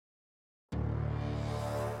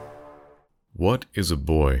What is a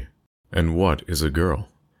boy, and what is a girl?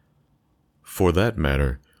 For that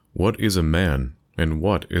matter, what is a man, and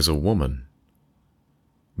what is a woman?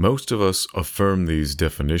 Most of us affirm these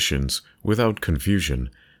definitions without confusion,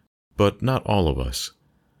 but not all of us.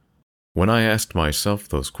 When I asked myself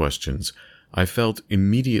those questions, I felt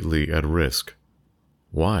immediately at risk.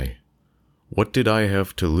 Why? What did I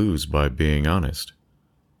have to lose by being honest?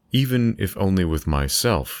 Even if only with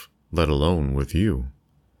myself, let alone with you.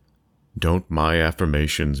 Don't my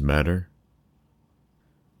affirmations matter?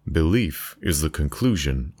 Belief is the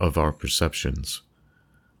conclusion of our perceptions.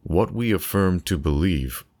 What we affirm to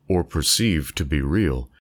believe or perceive to be real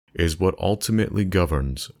is what ultimately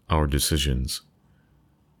governs our decisions.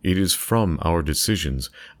 It is from our decisions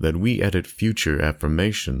that we edit future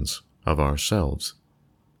affirmations of ourselves.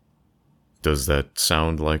 Does that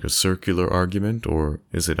sound like a circular argument, or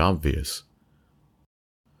is it obvious?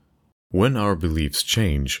 When our beliefs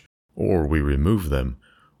change, or we remove them,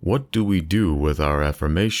 what do we do with our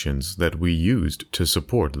affirmations that we used to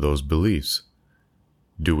support those beliefs?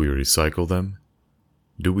 Do we recycle them?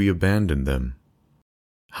 Do we abandon them?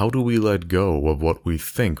 How do we let go of what we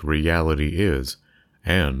think reality is,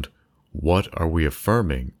 and what are we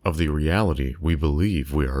affirming of the reality we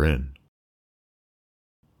believe we are in?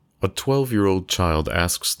 A 12-year-old child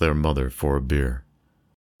asks their mother for a beer.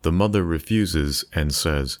 The mother refuses and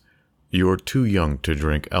says, "You're too young to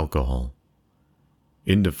drink alcohol."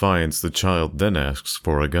 In defiance, the child then asks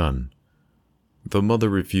for a gun. The mother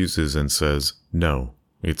refuses and says, "No,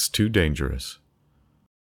 it's too dangerous."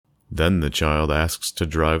 Then the child asks to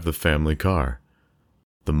drive the family car.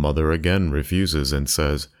 The mother again refuses and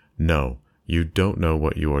says, "No, you don't know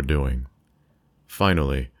what you are doing."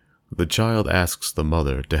 Finally, the child asks the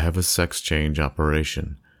mother to have a sex change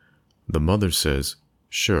operation. The mother says,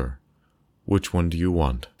 "Sure. Which one do you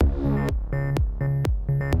want?"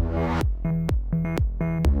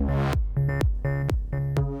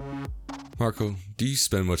 Marco, do you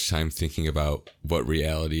spend much time thinking about what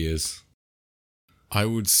reality is? I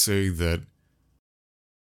would say that,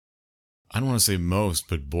 I don't want to say most,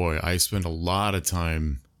 but boy, I spend a lot of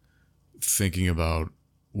time thinking about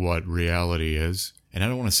what reality is. And I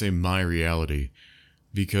don't want to say my reality,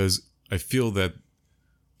 because I feel that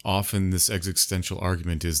often this existential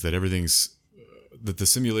argument is that that the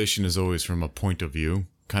simulation is always from a point of view,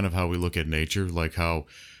 kind of how we look at nature, like how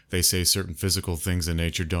they say certain physical things in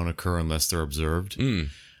nature don't occur unless they're observed.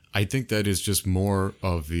 I think that is just more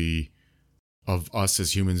of us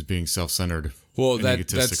as humans being self-centered. Well, and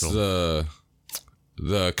that's egotistical.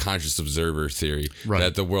 the conscious observer theory, Right.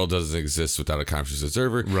 that the world doesn't exist without a conscious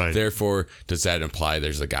observer. Right. Therefore, does that imply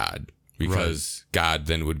there's a God? Because God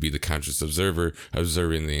then would be the conscious observer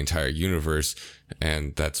observing the entire universe,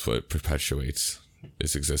 and that's what perpetuates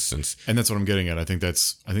its existence. And that's what I'm getting at. I think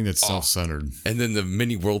that's self-centered. And then the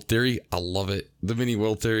mini world theory, I love it. The mini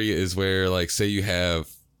world theory is where, like, say you have,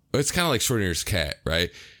 it's kind of like Schrodinger's cat,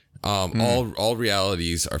 right? All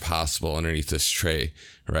realities are possible underneath this tray,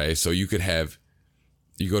 right? So you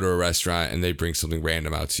go to a restaurant and they bring something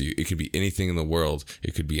random out to you. It could be anything in the world.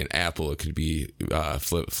 It could be an apple. It could be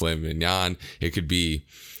filet mignon. It could be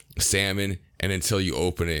salmon. And until you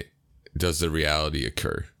open it, does the reality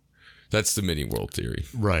occur? That's the mini world theory.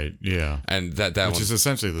 Right, yeah. And that Which one is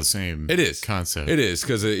essentially the same it is concept. It is,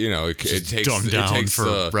 because it takes dumbed down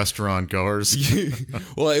for restaurant goers.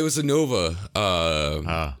 well, it was a Nova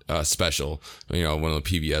special, one of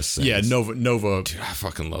the PBS things. Yeah, Nova. Dude, I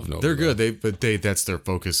fucking love Nova. They're good. But that's their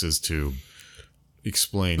focus, is to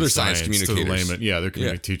explain They're science to the communicators. layman. Yeah, they're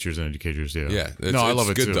community teachers and educators. Yeah. Yeah. I love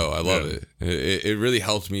it good too. Though. I love it. It really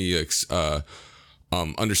helped me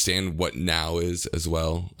understand what now is as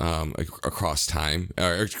well, across time,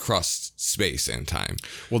 or across space and time.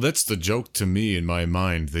 Well, that's the joke to me in my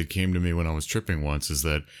mind that came to me when I was tripping once, is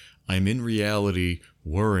that I'm in reality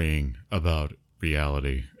worrying about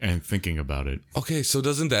reality and thinking about it. Okay, so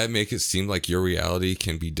doesn't that make it seem like your reality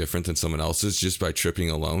can be different than someone else's just by tripping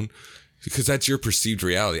alone? Because that's your perceived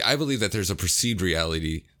reality. I believe that there's a perceived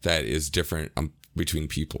reality that is different between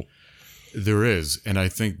people. There is, and I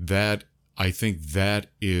think that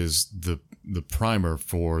is the primer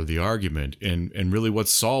for the argument, and really what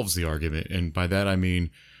solves the argument. And by that I mean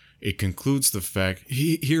it concludes the fact.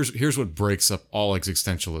 Here's what breaks up all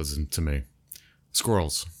existentialism to me: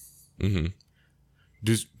 squirrels. Mm-hmm.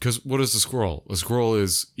 Because what is a squirrel? A squirrel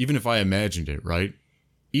is, even if I imagined it, right?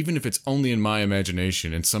 Even if it's only in my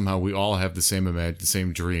imagination, and somehow we all have the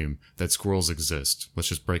same dream that squirrels exist. Let's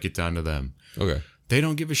just break it down to them. Okay. They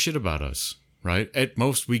don't give a shit about us. Right? At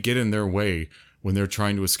most, we get in their way when they're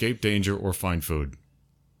trying to escape danger or find food.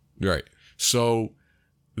 Right. So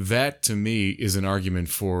that to me is an argument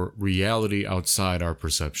for reality outside our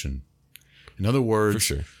perception. In other words, For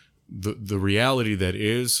sure. the reality that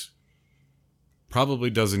is probably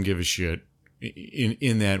doesn't give a shit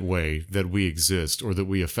in that way that we exist or that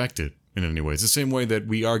we affect it in any way. It's the same way that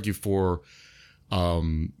we argue for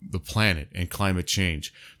the planet and climate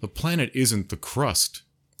change. The planet isn't the crust.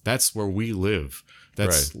 That's where we live.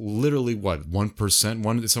 That's literally what,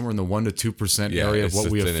 1%, somewhere in the 1% to 2% area of what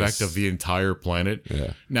we affect of the entire planet.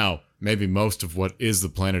 Yeah. Now, maybe most of what is the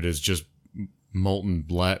planet is just molten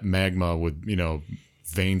magma with,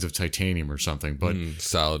 veins of titanium or something, but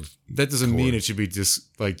solid. That doesn't mean it should be just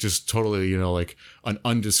totally, like an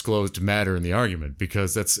undisclosed matter in the argument,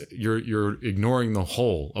 because that's you're ignoring the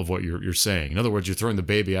whole of what you're saying. In other words, you're throwing the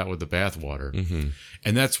baby out with the bathwater.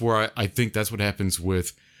 And that's where I think that's what happens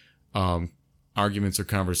with arguments or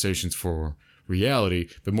conversations for reality,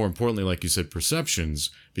 but more importantly, like you said, perceptions,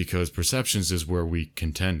 because perceptions is where we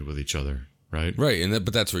contend with each other. Right.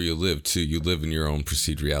 But that's where you live too. You live in your own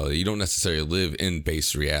perceived reality. You don't necessarily live in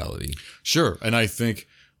base reality. Sure. And I think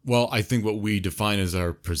what we define as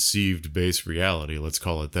our perceived base reality, let's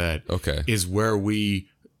call it that, is where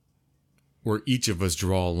each of us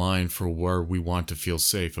draw a line for where we want to feel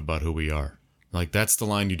safe about who we are. Like, that's the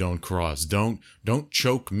line you don't cross. Don't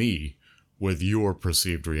choke me with your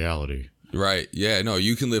perceived reality. Right. Yeah. No,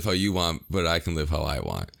 you can live how you want, but I can live how I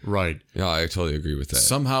want. Right. Yeah, I totally agree with that.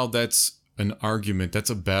 Somehow that's an argument. That's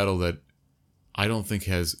a battle that I don't think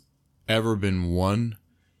has ever been won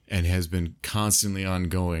and has been constantly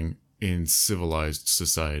ongoing in civilized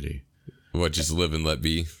society. What, just live and let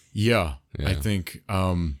be? Yeah. I think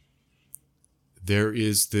there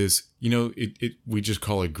is this, we just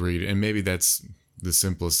call it greed, and maybe that's the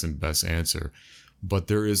simplest and best answer. But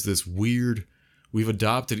there is this weird, we've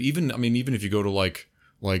adopted, even if you go to like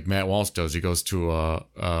Matt Walsh does, he goes to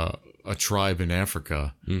a tribe in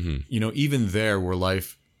Africa, even there where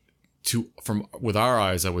life with our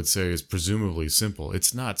eyes, I would say, is presumably simple.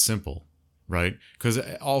 It's not simple, right? Because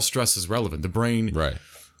all stress is relevant. The brain,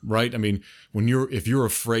 right? I mean, if you're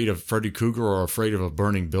afraid of Freddy Krueger or afraid of a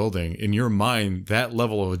burning building, in your mind, that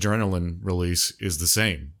level of adrenaline release is the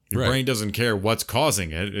same. Your brain doesn't care what's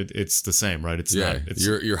causing it. It's the same, right? It's not. It's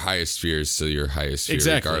your highest fear is still your highest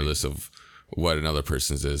fear, regardless of what another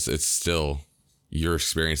person's is. It's still, you're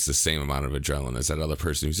experiencing the same amount of adrenaline as that other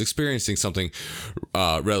person who's experiencing something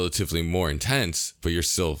relatively more intense, but you're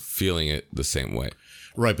still feeling it the same way.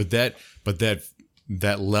 Right. But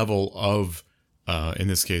that level of, in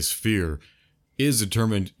this case, fear is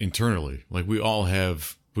determined internally. Like, we all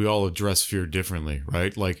address fear differently,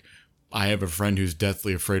 right? Like, I have a friend who's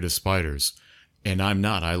deathly afraid of spiders, and I'm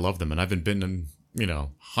not. I love them, and I've been bitten,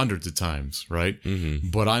 hundreds of times, right?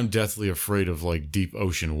 But I'm deathly afraid of deep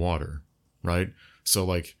ocean water, right?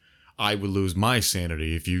 So I would lose my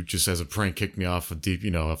sanity if you just as a prank kicked me off a deep,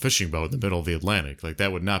 a fishing boat in the middle of the Atlantic.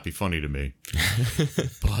 That would not be funny to me.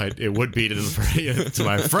 But it would be to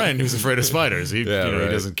my friend who's afraid of spiders. He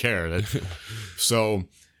doesn't care. So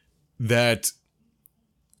that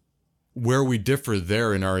where we differ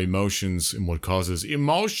there in our emotions and what causes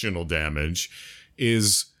emotional damage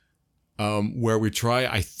is where we try.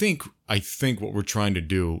 I think what we're trying to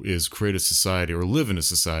do is create a society or live in a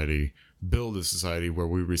society, build a society where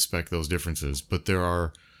we respect those differences. But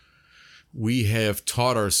we have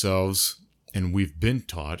taught ourselves, and we've been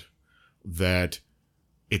taught, that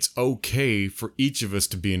it's okay for each of us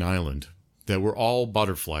to be an island, that we're all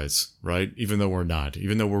butterflies, right? Even though we're not,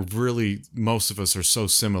 even though most of us are so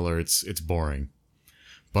similar, it's boring.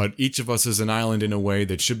 But each of us is an island in a way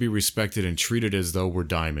that should be respected and treated as though we're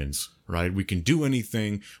diamonds, right? We can do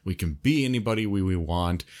anything. We can be anybody we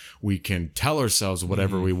want. We can tell ourselves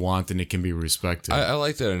whatever we want, and it can be respected. I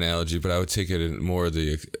like that analogy, but I would take it in more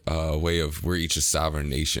the way of we're each a sovereign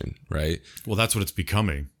nation, right? Well, that's what it's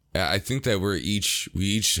becoming. I think that we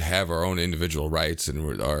each have our own individual rights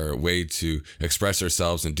and our way to express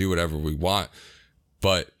ourselves and do whatever we want.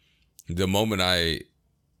 But the moment I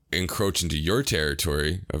encroach into your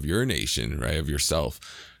territory of your nation, right, of yourself,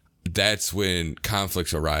 that's when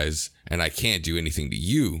conflicts arise, and I can't do anything to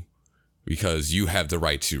you because you have the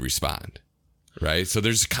right to respond, right? So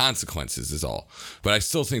there's consequences is all. But I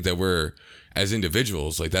still think that we're, as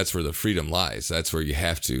individuals, that's where the freedom lies. That's where you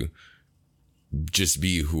have to just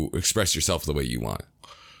express yourself the way you want.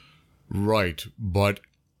 Right. But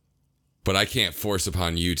I can't force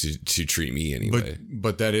upon you to treat me anyway.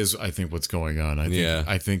 But that is, I think, what's going on.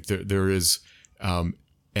 I think there is, and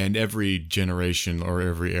every generation or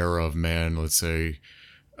every era of man, let's say,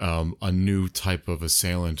 a new type of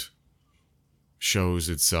assailant shows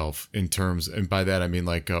itself in terms, and by that I mean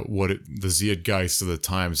the Zeitgeist of the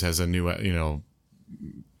times has a new,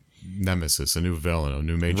 nemesis, a new villain, a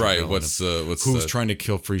new major Right. villain. Who's Trying to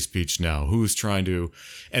kill free speech now? Who's trying to,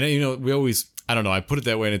 and we always, I don't know, I put it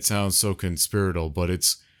that way and it sounds so conspiratorial, but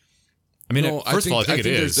it's, I mean, first of all, I think it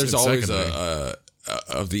is. There's always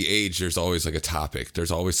of the age, there's always like a topic.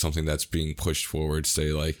 There's always something that's being pushed forward,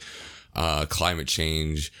 say like climate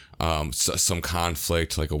change, some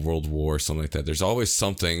conflict, like a world war, something like that. There's always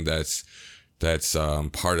something that's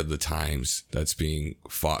part of the times that's being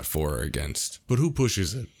fought for or against. But who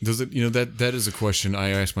pushes it? Does it, that is a question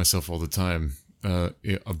I ask myself all the time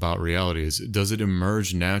about reality. Does it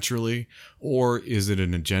emerge naturally, or is it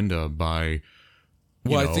an agenda by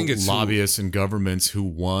I think it's lobbyists and governments who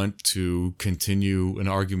want to continue an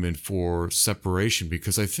argument for separation?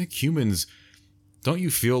 Because I think humans, don't you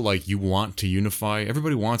feel like you want to unify?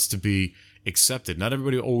 Everybody wants to be accepted. Not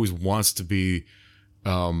everybody always wants to be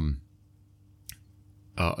the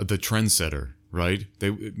trendsetter, right?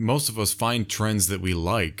 Most of us find trends that we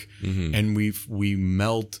like, and we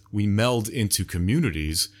meld into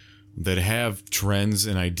communities that have trends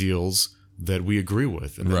and ideals that we agree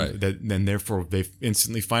with, and then therefore they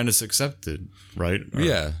instantly find us accepted, right?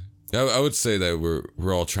 Yeah, I would say that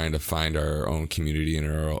we're all trying to find our own community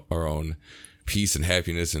and our own peace and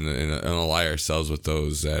happiness, and ally ourselves with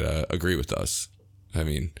those that agree with us. I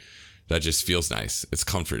mean, that just feels nice. It's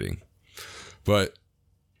comforting, but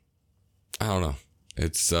I don't know.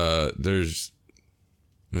 It's I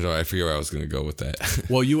forget where I was going to go with that.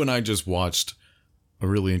 Well, you and I just watched a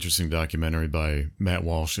really interesting documentary by Matt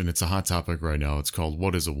Walsh, and it's a hot topic right now. It's called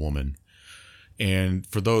What is a Woman? And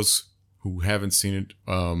for those who haven't seen it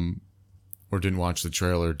or didn't watch the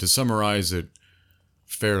trailer, to summarize it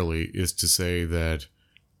fairly is to say that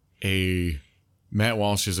Matt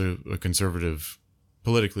Walsh is a conservative.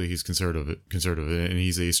 Politically, he's conservative, and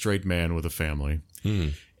he's a straight man with a family.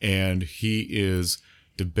 And he is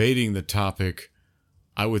debating the topic,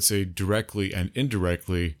 I would say directly and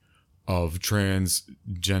indirectly, of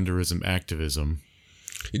transgenderism activism.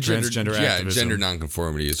 Transgender activism. Gender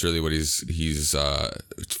nonconformity is really what he's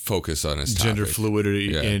focused on his gender topic.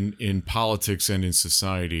 Fluidity in politics and in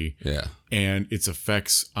society. Yeah. And its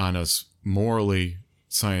effects on us morally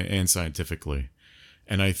and scientifically.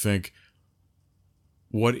 And I think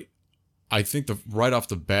right off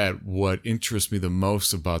the bat, what interests me the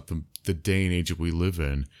most about the day and age that we live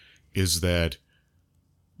in is that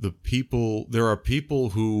there are people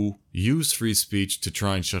who use free speech to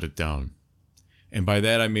try and shut it down. And by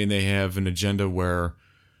that, I mean, they have an agenda where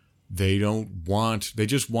they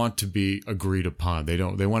just want to be agreed upon. They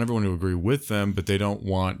want everyone to agree with them, but they don't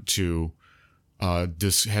want to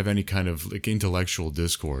have any kind of like intellectual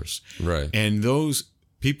discourse. Right. And those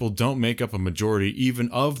people don't make up a majority even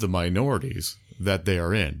of the minorities that they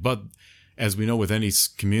are in. But as we know with any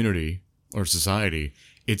community or society,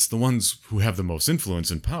 it's the ones who have the most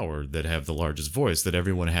influence and power that have the largest voice that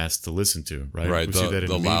everyone has to listen to, right? Right, we see that in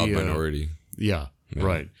the media, loud minority. Yeah,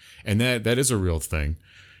 right. And that is a real thing.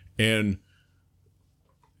 And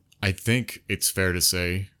I think it's fair to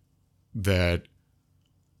say that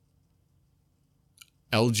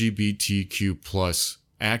LGBTQ plus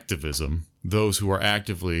activism, those who are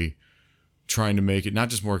actively trying to make it not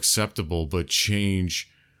just more acceptable, but change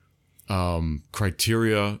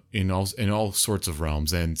criteria in all sorts of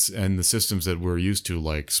realms, and the systems that we're used to,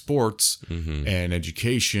 like sports and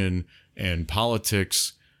education and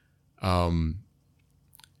politics, are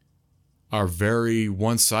very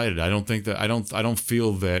one-sided. I don't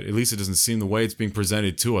feel that, at least it doesn't seem the way it's being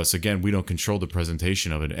presented to us. Again, we don't control the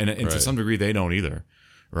presentation of it, and to some degree they don't either,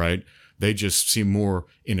 right? They just seem more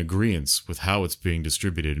in agreement with how it's being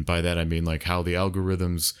distributed, and by that I mean like how the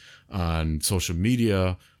algorithms on social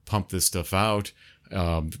media pump this stuff out,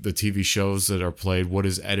 the TV shows that are played, what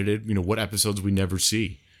is edited, what episodes we never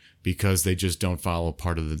see because they just don't follow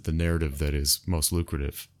part of the narrative that is most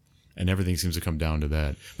lucrative, and everything seems to come down to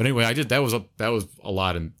that. But anyway, that was a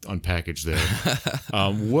lot unpackaged there.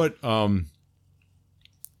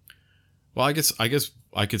 Well, I guess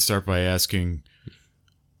I could start by asking,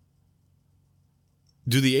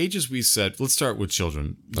 do the ages we set, let's start with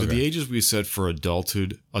children. Do the ages we set for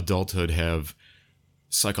adulthood have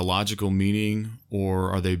psychological meaning,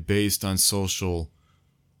 or are they based on social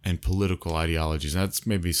and political ideologies? And that's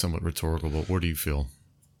maybe somewhat rhetorical, but what do you feel?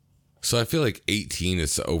 So I feel like 18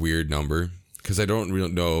 is a weird number because I don't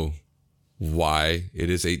really know why it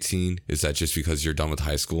is 18. Is that just because you're done with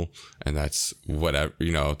high school and that's whatever,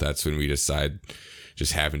 that's when we decide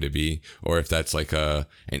just happen to be, or if that's like an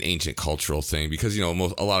ancient cultural thing, because a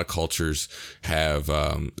lot of cultures have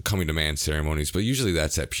coming to man ceremonies, but usually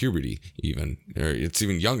that's at puberty, even, or it's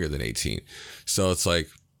even younger than 18. So it's like,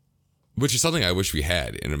 which is something I wish we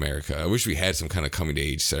had in America. I wish we had some kind of coming to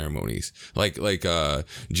age ceremonies, like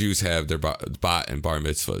Jews have their bat and bar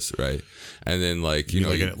mitzvahs, right? And then like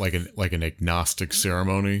like an agnostic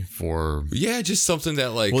ceremony for just something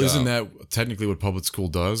that like isn't that technically what public school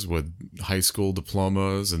does with high school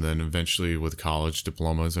diplomas and then eventually with college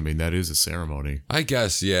diplomas? I mean, that is a ceremony. I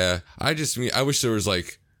guess, yeah. I wish there was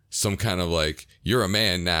like some kind of like, you're a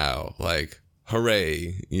man now, like,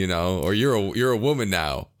 hooray, or you're a woman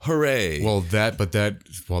now, hooray. Well, that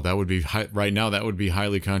would be right now. That would be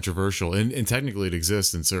highly controversial, and technically it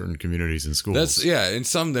exists in certain communities and schools. In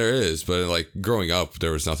some there is, but like growing up,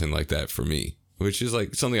 there was nothing like that for me, which is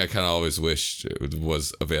like something I kind of always wished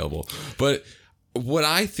was available. But what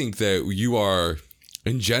I think that you are,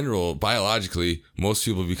 in general, biologically, most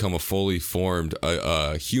people become a fully formed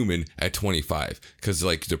human at 25, because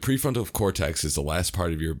like the prefrontal cortex is the last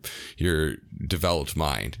part of your developed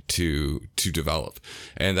mind to develop,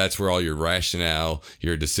 and that's where all your rationale,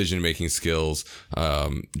 your decision making skills,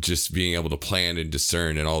 just being able to plan and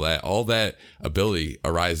discern and all that ability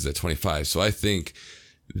arises at 25. So I think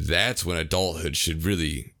that's when adulthood should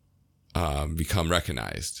really become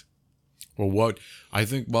recognized.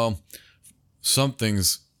 Some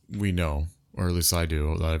things we know, or at least I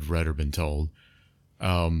do, that I've read or been told.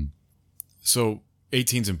 So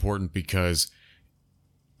 18 is important because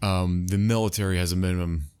the military has a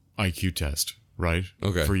minimum IQ test, right?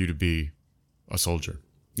 Okay. For you to be a soldier,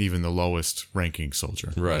 even the lowest ranking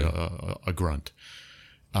soldier, right? A grunt.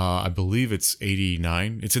 I believe it's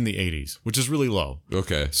 89. It's in the 80s, which is really low.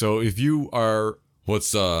 Okay. So if you are...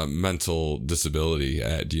 What's mental disability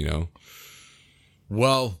at, do you know?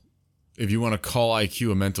 Well... If you want to call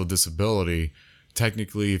IQ a mental disability,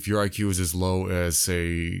 technically, if your IQ is as low as,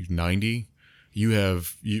 say, 90,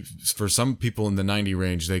 for some people in the 90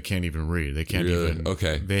 range, they can't even read. They can't even.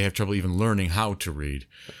 Okay. They have trouble even learning how to read.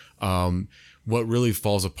 What really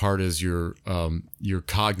falls apart is your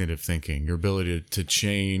cognitive thinking, your ability to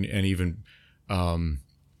chain and even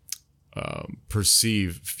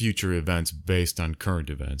perceive future events based on current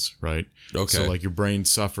events, right? Okay. So like your brain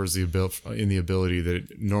suffers the ability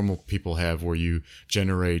that normal people have, where you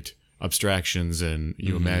generate abstractions and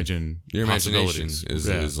you imagine your imagination possibilities.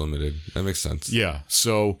 is limited. That makes sense. Yeah.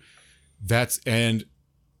 So that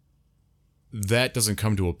doesn't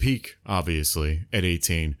come to a peak, obviously, at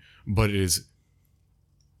 18, but it is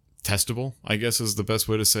testable, I guess is the best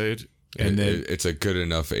way to say it. And then it's a good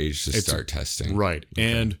enough age to start testing. Right.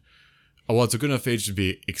 Okay. And it's a good enough age to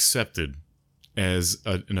be accepted as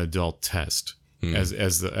an adult test, as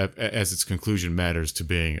its conclusion matters to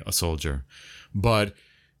being a soldier. But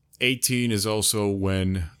 18 is also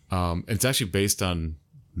when it's actually based on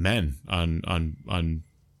men, on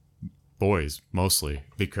boys mostly,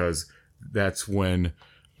 because that's when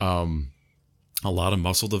a lot of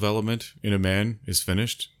muscle development in a man is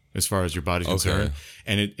finished as far as your body's concerned,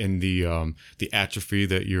 and the atrophy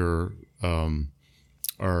that you're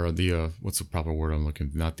or the what's the proper word I'm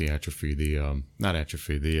looking? Not the atrophy. Not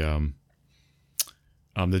atrophy. The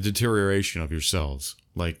deterioration of your cells,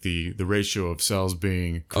 like the ratio of cells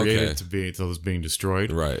being created to those being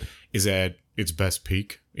destroyed, right, is at its best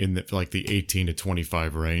peak in the 18 to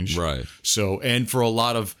 25 range. Right. So, and for a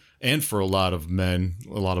lot of men,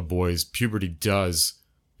 a lot of boys, puberty does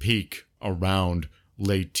peak around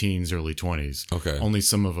late teens, early 20s. Okay. Only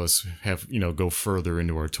some of us have, go further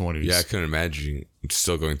into our 20s. Yeah, I couldn't imagine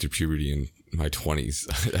still going through puberty in my 20s.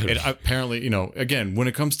 And apparently, again, when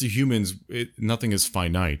it comes to humans, nothing is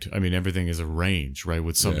finite. I mean, everything is a range, right?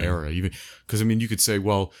 With some error, even because you could say,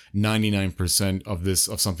 well, 99%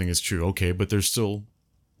 of something is true. Okay, but there's still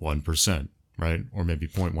 1%, right? Or maybe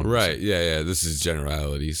 0.1%. Right. Yeah. This is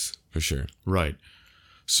generalities for sure. Right.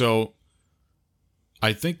 So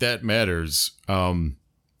I think that matters.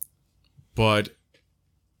 But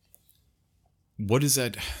what is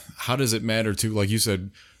that? How does it matter to, like you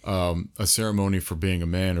said, a ceremony for being a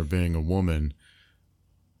man or being a woman?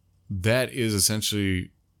 That is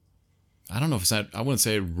essentially, I don't know if it's not, I wouldn't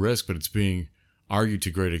say at risk, but it's being argued to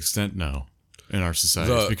a great extent now in our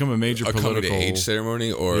society. It's become a major political coming to age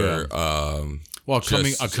ceremony, or a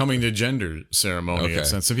coming to gender ceremony.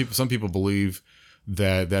 Okay. Some people believe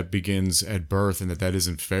that begins at birth, and that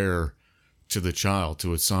isn't fair to the child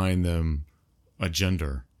to assign them a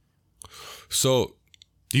gender. So,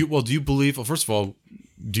 do you believe? Well, first of all,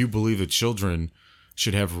 do you believe that children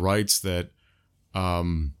should have rights that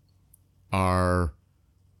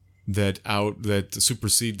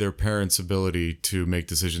supersede their parents' ability to make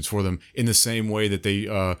decisions for them, in the same way that they,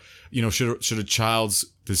 should a child's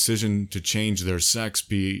decision to change their sex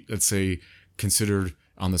be, let's say, considered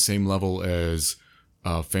on the same level as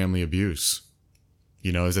family abuse?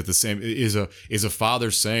 You know, is that the same? Is a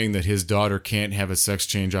father saying that his daughter can't have a sex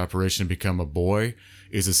change operation and become a boy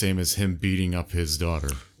is the same as him beating up his daughter?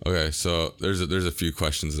 Okay, so there's a few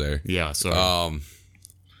questions there. Yeah, sorry.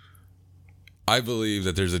 I believe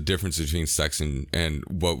that there's a difference between sex and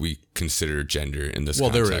what we consider gender in this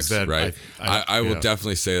context, there is that, right? I will yeah.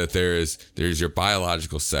 definitely say that there's your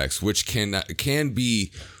biological sex, which can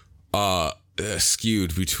be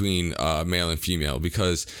skewed between male and female,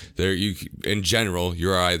 because in general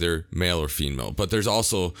you're either male or female, but there's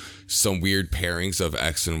also some weird pairings of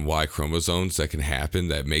X and Y chromosomes that can happen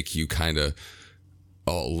that make you kind of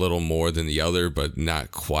a little more than the other, but not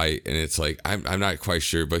quite. And it's like I'm not quite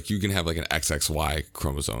sure, but you can have like an XXY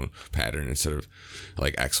chromosome pattern instead of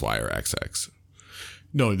like XY or XX.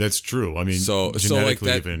 No, that's true. I mean, So like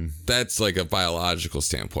genetically that, even. that's like a biological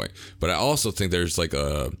standpoint. But I also think there's like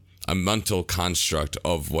a mental construct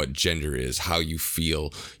of what gender is, how you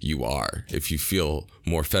feel you are. If you feel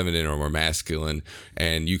more feminine or more masculine,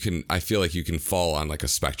 and I feel like you can fall on like a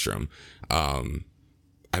spectrum.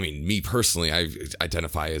 I mean, me personally, I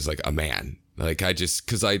identify as like a man. Like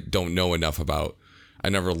because I don't know enough I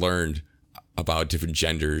never learned about different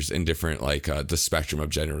genders and different like the spectrum of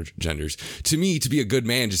genders. To me, to be a good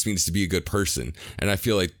man just means to be a good person, and I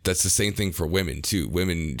feel like that's the same thing for women too.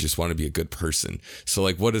 Women just want to be a good person. So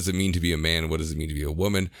like, what does it mean to be a man? What does it mean to be a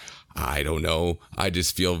woman? I don't know. I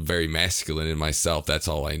just feel very masculine in myself. That's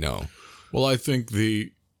all I know. Well, I think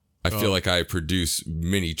I feel like I produce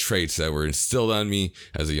many traits that were instilled on me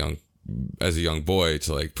as a young boy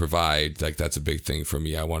to like provide. Like that's a big thing for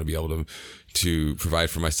me. I want to be able to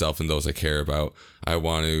provide for myself and those I care about. I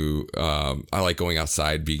want to, I like going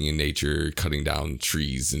outside, being in nature, cutting down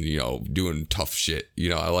trees and, you know, doing tough shit. You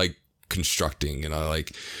know, I like constructing and I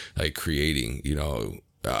like creating, you know,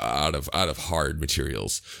 out of hard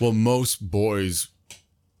materials. well, most boys,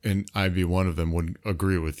 and I'd be one of them, would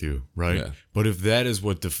agree with you, right? Yeah. But if that is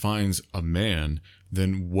what defines a man,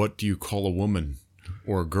 then what do you call a woman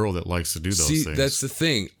or a girl that likes to do those See, things? that's the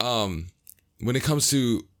thing. When it comes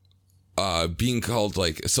to being called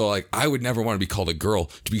I would never want to be called a girl,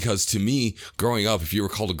 because to me, growing up, if you were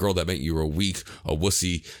called a girl, that meant you were weak, a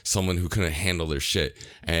wussy, someone who couldn't handle their shit.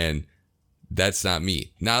 And that's not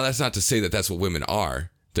me. Now, that's not to say that that's what women are.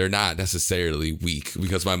 They're not necessarily weak,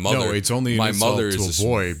 because my mother. No, it's only an insult to a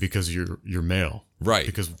boy because you're male, Right.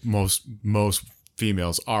 Because most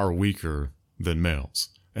females are weaker than males,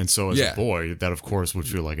 and so as Yeah. a boy, that of course would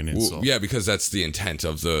feel like an insult. Well, yeah, because that's the intent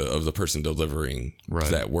of the person delivering Right.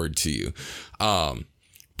 that word to you.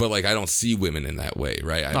 But like, I don't see women in that way,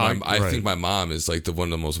 right? I right. think my mom is like one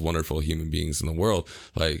of the most wonderful human beings in the world.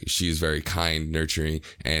 Like, she's very kind, nurturing,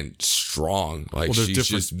 and strong. Like, Well, there's she's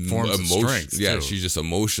different just forms of strength, yeah, too. she's just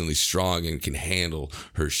emotionally strong and can handle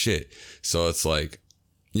her shit. So it's like,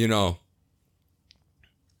 you know,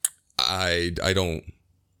 I don't.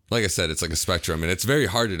 Like I said, it's like a spectrum, and it's very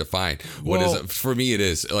hard to define. What is it? For me, it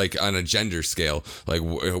is like on a gender scale. Like,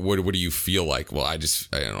 what do you feel like? Well, I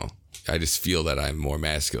don't know. I just feel that I'm more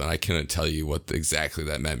masculine. I couldn't tell you what exactly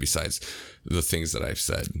that meant besides the things that I've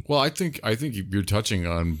said. Well, I think you're touching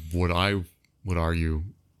on what I would argue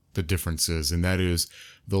the difference is, and that is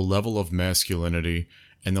the level of masculinity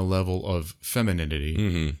and the level of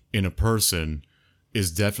femininity in a person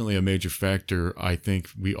is definitely a major factor. I think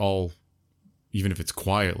we all, even if it's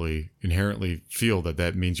quietly, inherently feel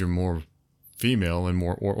that means you're more female and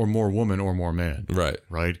more or more woman or more man. Right.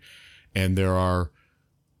 Right. And there are,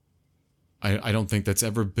 I don't think that's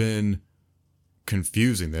ever been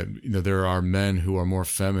confusing, that, you know, there are men who are more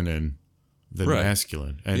feminine than Right.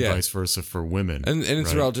 masculine, and Yeah. vice versa for women. And right?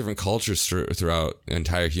 throughout different cultures throughout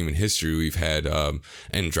entire human history, we've had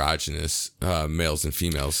androgynous males and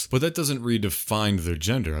females. But that doesn't redefine their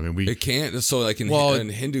gender. I mean, It can't. So like in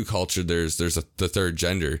Hindu culture, there's the third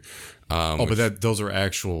gender. but those are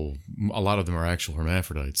actual. A lot of them are actual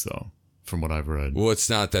hermaphrodites, though, from what I've read. Well, it's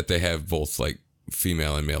not that they have both like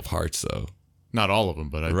female and male parts, though. Not all of them,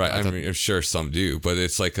 but Right. I I mean, I'm sure some do, but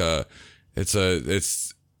it's like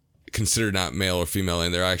it's considered not male or female,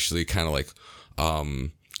 and they're actually kind of like,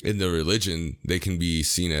 in the religion, they can be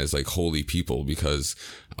seen as like holy people because,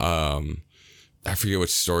 I forget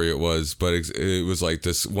which story it was, but it was like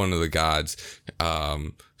this, one of the gods,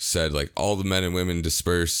 said like all the men and women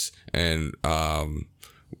disperse, and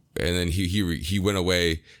then he went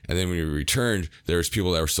away, and then when he returned, there was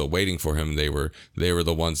people that were still waiting for him. They were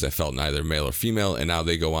the ones that felt neither male or female, and now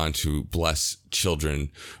they go on to bless children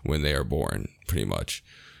when they are born, pretty much.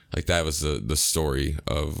 Like that was the story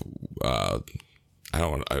of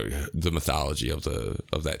the mythology of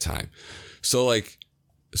that time. So like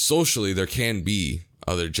socially, there can be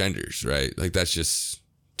other genders, right? Like that's just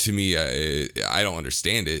to me, I don't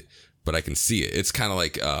understand it, but I can see it. It's kind of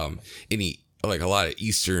like like a lot of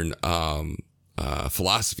Eastern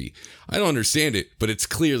philosophy. I don't understand it, but it's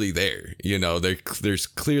clearly there. You know, there's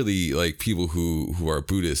clearly like people who are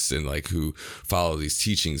Buddhists and like who follow these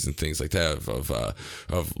teachings and things like that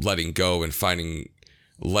of letting go and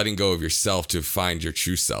letting go of yourself to find your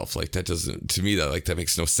true self. Like that doesn't, to me, that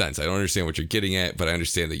makes no sense. I don't understand what you're getting at, but I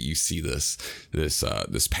understand that you see this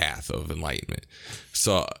path of enlightenment.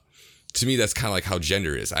 So to me, that's kind of like how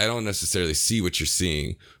gender is. I don't necessarily see what you're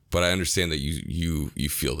seeing, but I understand that you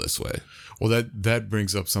feel this way. Well, that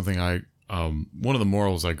brings up something one of the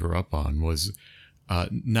morals I grew up on was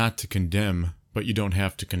not to condemn, but you don't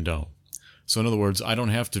have to condone. So in other words, I don't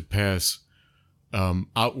have to pass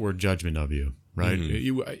outward judgment of you, right?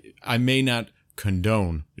 Mm-hmm. I may not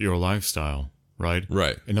condone your lifestyle, right?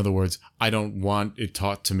 Right. In other words, I don't want it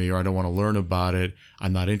taught to me, or I don't want to learn about it.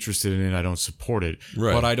 I'm not interested in it. I don't support it.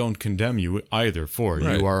 Right. But I don't condemn you either for it.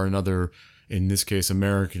 Right. You are another, in this case,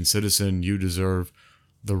 American citizen. You deserve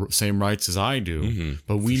the same rights as I do. Mm-hmm.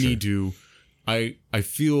 But we need to, I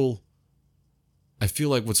feel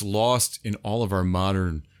like what's lost in all of our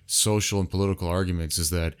modern social and political arguments is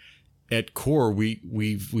that at core,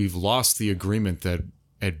 we've lost the agreement that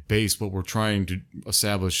at base, what we're trying to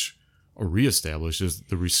establish or reestablish is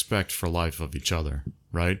the respect for life of each other,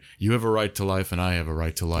 right? You have a right to life and I have a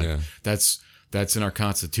right to life. Yeah. That's in our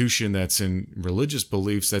Constitution. That's in religious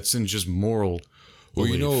beliefs. That's in just moral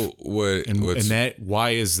belief. You know what? Why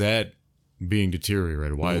is that being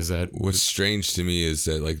deteriorated? Why is that? What's strange to me is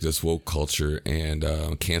that like this woke culture and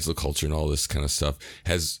cancel culture and all this kind of stuff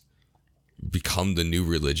has become the new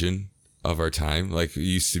religion of our time. Like it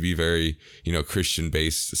used to be very, Christian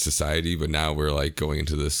based society, but now we're like going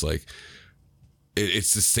into this, like,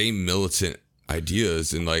 it's the same militant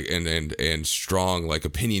ideas and like, and strong, like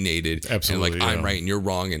opinionated. Absolutely, and like, I'm right and you're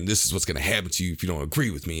wrong. And this is what's going to happen to you if you don't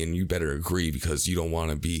agree with me. And you better agree because you don't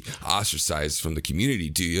want to be ostracized from the community.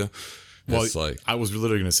 Do you? Well, like, I was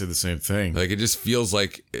literally going to say the same thing. Like, it just feels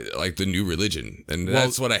like the new religion, and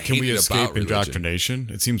that's what I hate about religion. Can we escape indoctrination?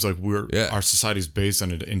 It seems like our society is based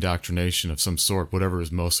on an indoctrination of some sort, whatever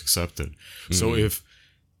is most accepted. Mm-hmm. So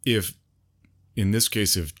if in this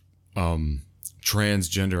case, if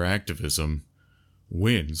transgender activism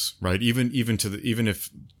wins, right? Even if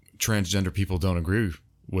transgender people don't agree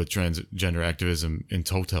with transgender activism in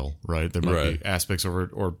total, right? There might be aspects of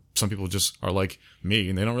it, or some people just are like me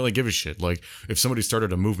and they don't really give a shit. Like if somebody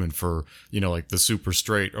started a movement for, like the super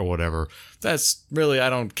straight or whatever, that's really, I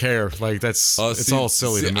don't care. Like it's all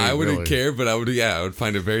silly to me. I wouldn't care, but I would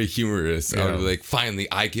find it very humorous. Yeah. I would be like,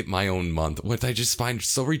 finally, I get my own month. What I just find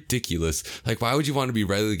so ridiculous. Like, why would you want to be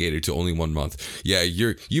relegated to only 1 month? Yeah,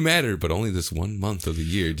 you matter, but only this 1 month of the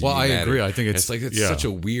year. I agree. I think it's such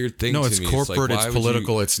a weird thing. No, it's corporate. It's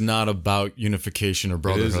political. It's not about unification or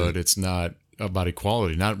brotherhood. It's not about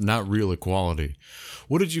equality, not real equality.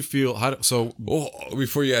 What did you feel?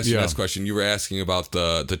 Before you ask your next question, you were asking about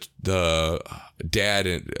the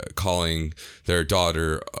dad calling their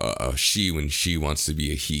daughter a she when she wants to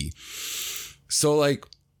be a he. So like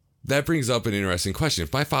that brings up an interesting question.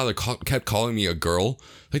 If my father kept calling me a girl,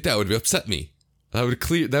 like that would upset me. That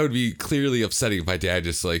would be clearly upsetting if my dad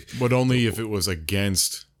just like. But only if it was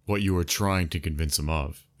against what you were trying to convince him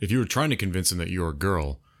of. If you were trying to convince him that you're a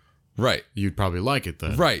girl. Right. You'd probably like it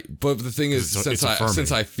then. Right. But the thing is, since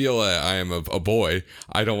I feel that I am a boy,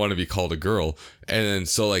 I don't want to be called a girl. And then,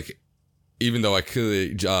 so like, even though I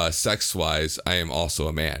clearly, sex wise, I am also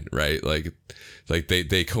a man, right? Like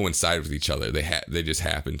they coincide with each other. They just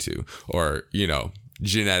happen to, or,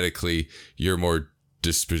 genetically you're more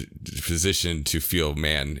dispositioned to feel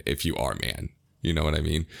man if you are man. You know what I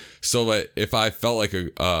mean? So like, if I felt like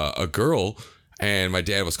a girl and my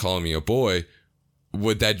dad was calling me a boy,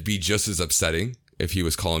 would that be just as upsetting if he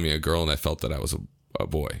was calling me a girl and I felt that I was a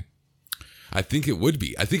boy? I think it would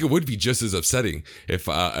be. I think it would be just as upsetting if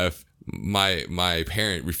my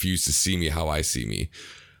parent refused to see me how I see me.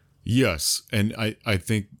 Yes, and I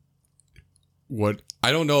think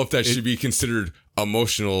I don't know if that should be considered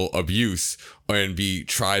emotional abuse and be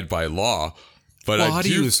tried by law. But how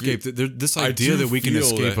do you escape this idea that we can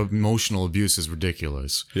escape emotional abuse is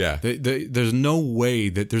ridiculous. Yeah. There's no way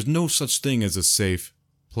there's no such thing as a safe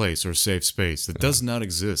place or safe space. That does not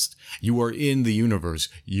exist. You are in the universe.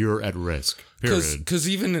 You're at risk. Period. Because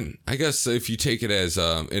even, I guess, if you take it as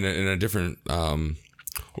in a different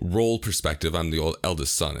role perspective, I'm the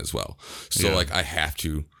eldest son as well. So like I have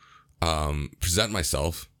to present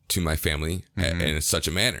myself to my family in such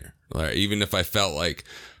a manner. Like, even if I felt like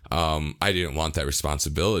I didn't want that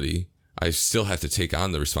responsibility, I still have to take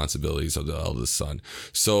on the responsibilities of the eldest son.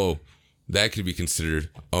 So that could be considered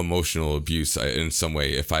emotional abuse in some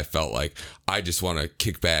way. If I felt like I just want to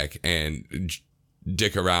kick back and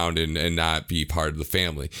dick around and not be part of the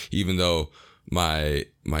family, even though my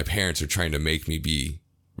parents are trying to make me be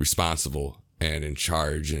responsible and in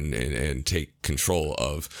charge and take control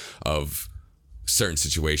of certain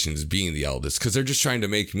situations, being the eldest, because they're just trying to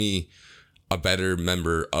make me a better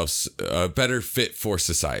member of a better fit for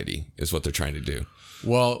society is what they're trying to do.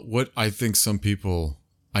 Well, what I think some people,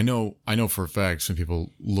 I know for a fact, some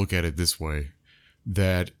people look at it this way,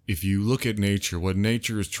 that if you look at nature, what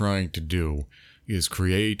nature is trying to do is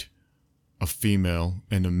create a female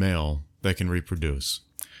and a male that can reproduce.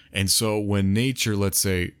 And so when nature, let's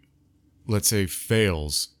say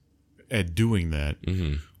fails at doing that,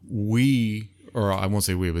 we, or I won't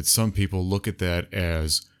say we, but some people look at that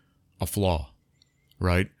as a flaw,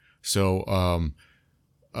 right? So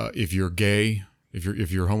if you're gay,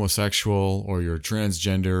 if you're homosexual, or you're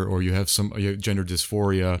transgender, or you have gender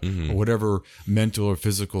dysphoria, or whatever mental or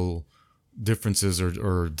physical differences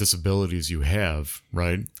or disabilities you have,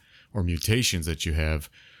 right, or mutations that you have,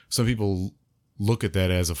 some people look at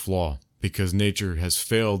that as a flaw because nature has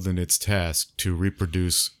failed in its task to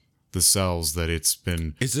reproduce the cells that it's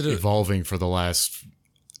been evolving for the last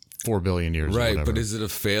 4 billion years. Right, or whatever. but is it a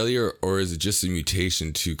failure or is it just a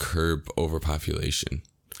mutation to curb overpopulation?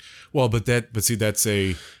 Well, see, that's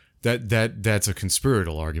a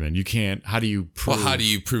conspiratorial argument. You can't. How do you prove? Well, how do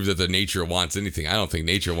you prove that the nature wants anything? I don't think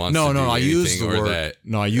nature wants. No, to do I use the anything, word.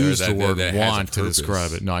 I use the word want to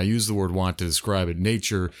describe it. No, I use the word want to describe it.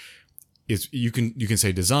 Nature is. You can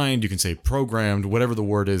say designed. You can say programmed. Whatever the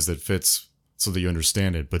word is that fits, so that you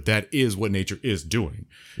understand it. But that is what nature is doing.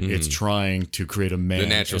 It's trying to create a man. The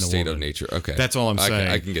natural and a state woman. of nature. Okay, that's all I'm saying.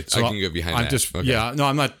 I can get behind that. Okay. Yeah. No,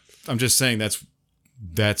 I'm not. I'm just saying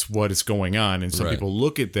that's what is going on, and some people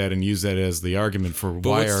look at that and use that as the argument for but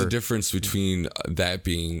what's the difference between that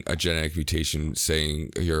being a genetic mutation, saying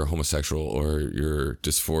you're homosexual or you're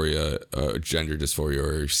dysphoria, gender dysphoria,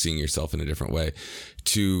 or seeing yourself in a different way,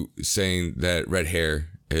 to saying that red hair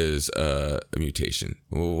is a mutation?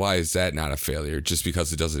 Well, why is that not a failure? Just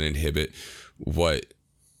because it doesn't inhibit what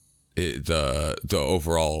the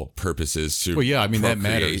overall purpose is to that procreate.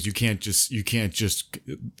 matters. You can't just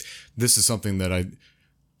this is something that I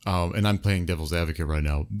and I'm playing devil's advocate right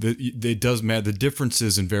now. It does matter. The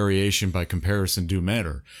differences in variation by comparison do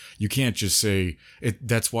matter. You can't just say it.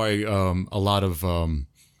 That's why a lot of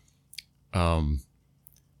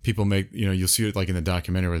people make, you'll see it like in the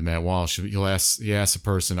documentary with Matt Walsh. He asks a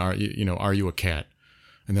person, are you a cat?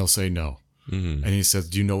 And they'll say no. And he says,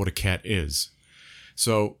 do you know what a cat is?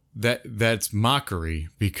 So that's mockery,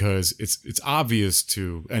 because it's obvious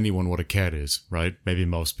to anyone what a cat is, right? Maybe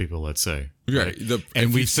most people, let's say. Right.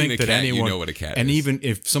 And we think that anyone, you know what a cat and is. even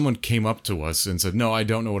if someone came up to us and said, no, I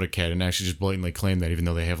don't know what a cat, and actually just blatantly claim that, even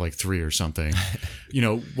though they have like 3 or something,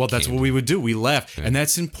 well, that's what we would do. We laugh. And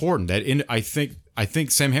that's important. I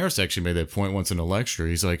think Sam Harris actually made that point once in a lecture.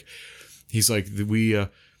 He's like,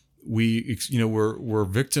 we're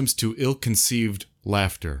victims to ill-conceived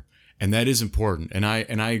laughter. And that is important. And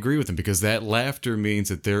I agree with him, because that laughter means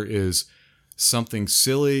that there is something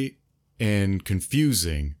silly and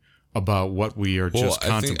confusing about what we are just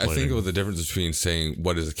contemplating. I think what the difference between saying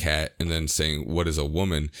what is a cat and then saying what is a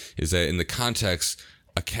woman is that in the context,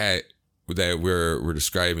 a cat that we're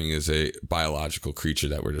describing is a biological creature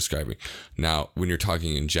that we're describing. Now, when you're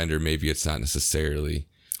talking in gender, maybe it's not necessarily.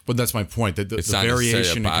 But that's my point. That the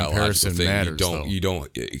variation and comparison matters. You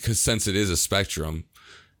don't, because since it is a spectrum,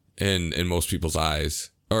 in most people's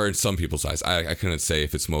eyes, or in some people's eyes, I couldn't say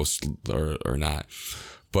if it's most or not,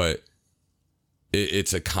 but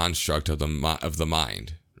it's a construct of the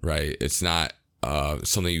mind, right? It's not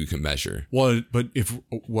something you can measure. Well, but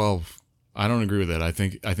I don't agree with that. I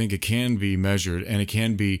think it can be measured and it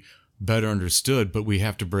can be better understood, but we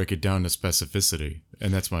have to break it down to specificity,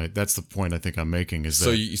 and that's the point I think I'm making. Is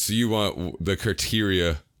that so you want the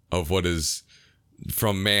criteria of what is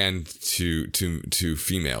from man to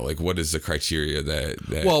female? Like, what is the criteria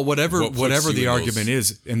that well, whatever the argument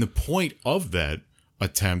is, and the point of that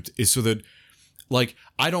attempt is so that, like,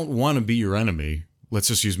 I don't want to be your enemy. Let's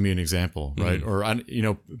just use me an example, right? Or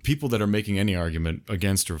people that are making any argument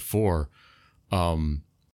against or for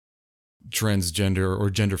transgender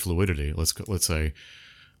or gender fluidity, let's say,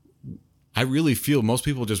 I really feel most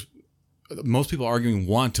people arguing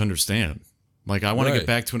want to understand. Like, I want to get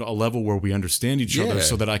back to a level where we understand each other,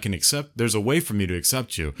 so that I can accept. There's a way for me to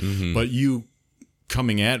accept you, but you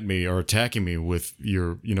coming at me or attacking me with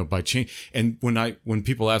your, by change. And when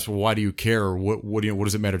people ask, well, why do you care? Or what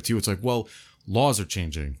does it matter to you? It's like, well, laws are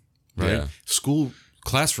changing, right? Yeah. School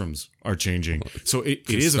classrooms are changing. So it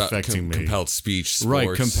is affecting me. Compelled speech, sports,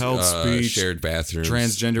 right? Compelled speech, shared bathrooms,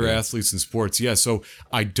 transgender athletes in sports. Yeah. So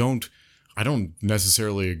I don't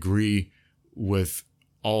necessarily agree with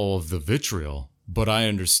all of the vitriol, but I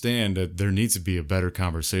understand that there needs to be a better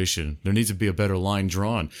conversation. There needs to be a better line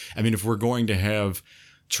drawn. I mean, if we're going to have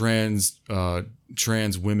trans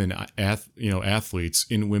women athletes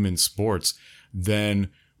in women's sports, then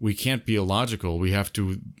we can't be illogical. We have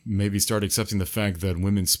to maybe start accepting the fact that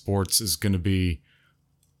women's sports is going to be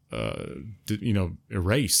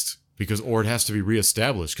erased, or it has to be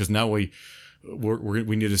reestablished, because now we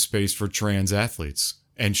need a space for trans athletes.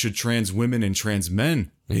 And should trans women and trans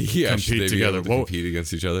men compete together? Compete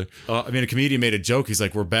against each other? I mean, a comedian made a joke. He's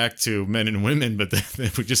like, we're back to men and women, but then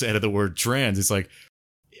if we just added the word trans, it's like,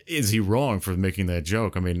 is he wrong for making that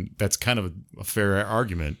joke? I mean, that's kind of a fair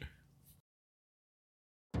argument.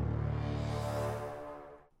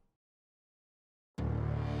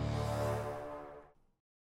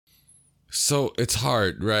 So it's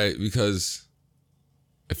hard, right? Because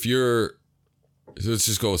let's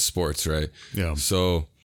just go with sports, right? Yeah. So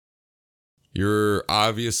you're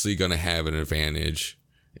obviously going to have an advantage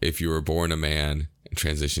if you were born a man and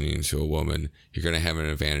transitioning into a woman. You're going to have an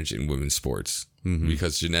advantage in women's sports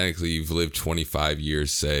because genetically you've lived 25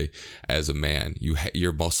 years, say, as a man.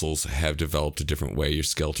 Your muscles have developed a different way. Your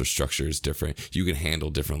skeletal structure is different. You can handle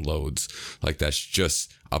different loads. Like, that's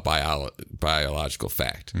just a biological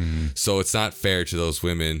fact. So it's not fair to those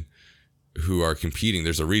women who are competing.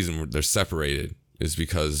 There's a reason they're separated, is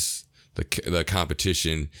because the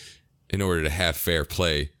competition, in order to have fair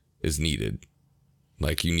play, is needed.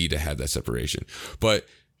 Like, you need to have that separation. But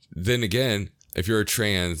then again, if you're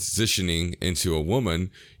transitioning into a woman,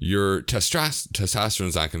 your testosterone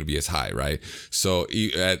is not going to be as high, right? So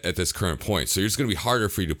at this current point, so it's going to be harder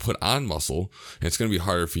for you to put on muscle, and it's going to be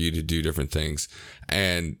harder for you to do different things.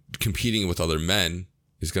 And competing with other men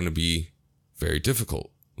is going to be very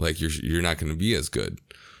difficult. Like, you're not going to be as good.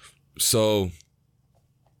 So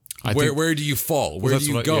where do you fall? Where do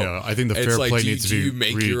you go? Yeah, I think the fair play needs to be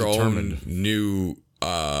redetermined. Do you make your own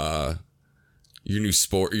new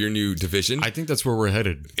sport, your new division? I think that's where we're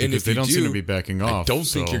headed, because they don't seem to be backing off. I don't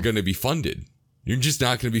think you're going to be funded. You're just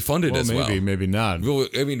not going to be funded as well. Maybe not. Well,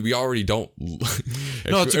 I mean, we already don't.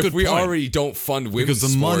 It's a good point. We already don't fund women's sports,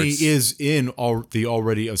 because the money is in the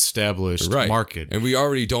already established market, and we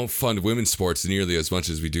already don't fund women's sports nearly as much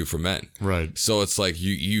as we do for men. Right. So it's like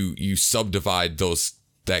you subdivide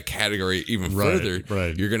that category even further,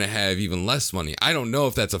 you're going to have even less money. I don't know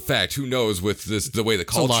if that's a fact. Who knows with the way the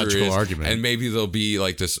culture is. Argument. And maybe there'll be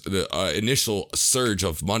like this initial surge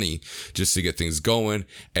of money just to get things going,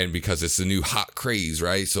 and because it's a new hot craze,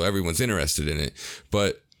 right? So everyone's interested in it.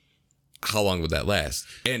 But how long would that last?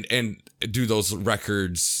 And do those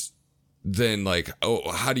records then, like,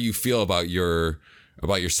 how do you feel about your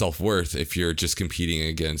self-worth if you're just competing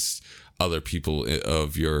against other people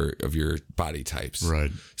of your body types?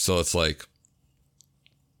 Right. So it's like,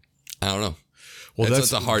 I don't know. Well,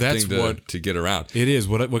 that's a hard thing to get around. It is.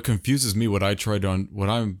 What confuses me, one of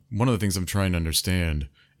the things I'm trying to understand,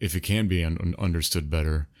 if it can be understood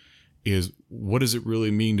better, is what does it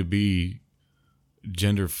really mean to be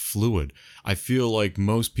gender fluid? I feel like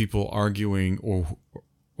most people arguing, or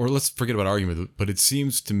let's forget about argument, but it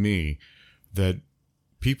seems to me that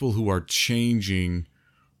people who are changing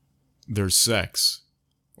their sex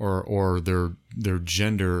or their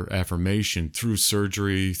gender affirmation through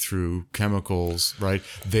surgery, through chemicals, right?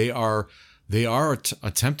 They are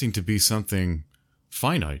attempting to be something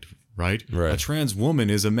finite, right? A trans woman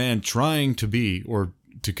is a man trying to be, or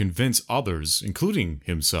to convince others, including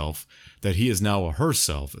himself, that he is now a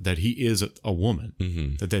herself, that he is a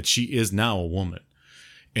woman, that she is now a woman.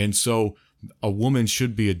 And so a woman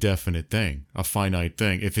should be a definite thing, a finite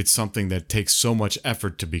thing, if it's something that takes so much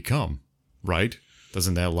effort to become, right?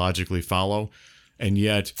 Doesn't that logically follow? And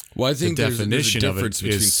yet, I think the there's a difference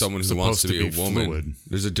between is someone who wants to be a woman. Fluid.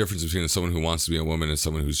 There's a difference between someone who wants to be a woman and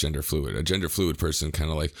someone who's gender fluid. A gender fluid person kind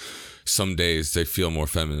of like, some days they feel more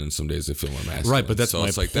feminine, some days they feel more masculine. Right, but that's my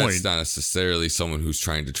point. That's not necessarily someone who's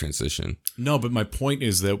trying to transition. No, but my point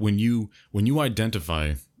is that when you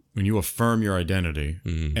identify, when you affirm your identity,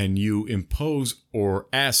 and you impose or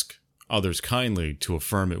ask others kindly to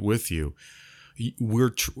affirm it with you,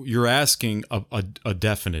 you're asking a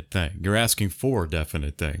definite thing. You're asking for a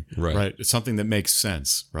definite thing, right? It's something that makes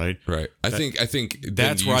sense, right? Right. I think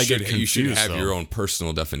that's where I get confused. You should have your own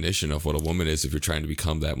personal definition of what a woman is if you're trying to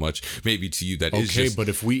become that much. Maybe to you that is okay, but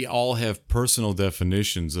if we all have personal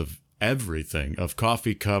definitions of everything, of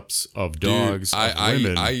coffee cups, of dogs, of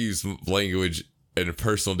women, I use language and a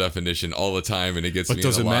personal definition all the time, and it gets But me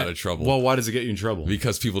does in a it lot of trouble. Well, why does it get you in trouble?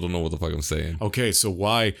 Because people don't know what the fuck I'm saying. Okay, so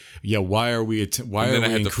why are we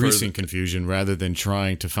increasing confusion rather than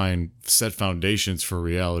trying to set foundations for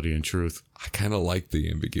reality and truth? I kind of like the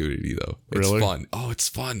ambiguity though. Really? It's fun. Oh, it's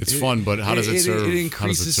fun. It's fun, but how does it serve? It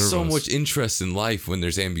increases so us? much interest in life when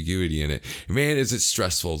there's ambiguity in it. Man, is it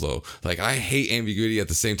stressful though? Like, I hate ambiguity at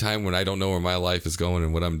the same time when I don't know where my life is going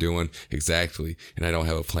and what I'm doing exactly, and I don't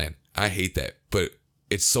have a plan. I hate that, but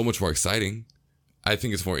it's so much more exciting. I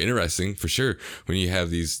think it's more interesting for sure when you have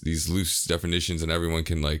these loose definitions and everyone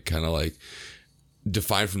can like kind of like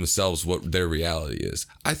define for themselves what their reality is.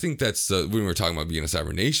 I think that's when we were talking about being a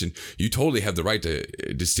sovereign nation, you totally have the right to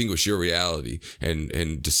distinguish your reality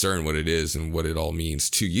and discern what it is and what it all means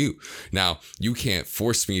to you. Now, you can't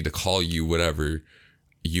force me to call you whatever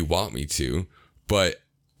you want me to, but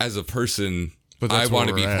as a person, I want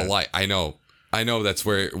to be polite. I know that's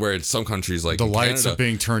where in some countries like the lights Canada, are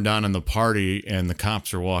being turned on in the party and the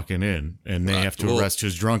cops are walking in and they have to arrest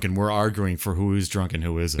who's drunk, and we're arguing for who is drunk and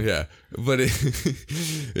who isn't. Yeah, but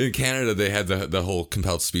in Canada they had the whole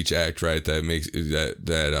compelled speech act, right? That makes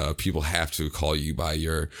that people have to call you by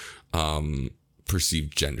your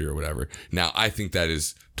perceived gender or whatever. Now, I think that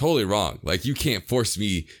is totally wrong. Like, you can't force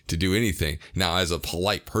me to do anything. Now, as a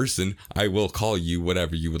polite person, I will call you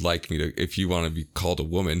whatever you would like me to. If you want to be called a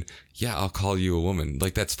woman, yeah, I'll call you a woman.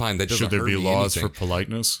 Like, that's fine. That doesn't hurt me. Should there be laws anything. for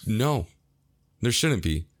politeness? No, there shouldn't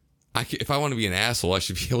be. If I want to be an asshole, I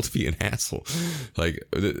should be able to be an asshole. Like,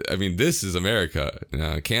 I mean, this is America.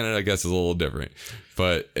 Canada, I guess, is a little different.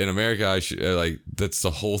 But in America, I should that's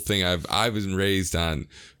the whole thing. I've been raised on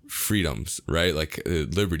freedoms, right? Like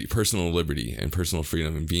liberty, personal liberty and personal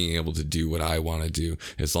freedom, and being able to do what I want to do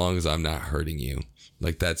as long as I'm not hurting you.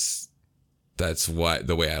 Like, that's what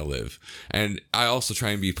the way I live. And I also try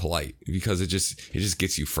and be polite because it just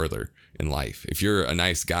gets you further in life. If you're a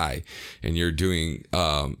nice guy and you're doing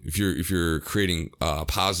if you're creating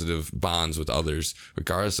positive bonds with others,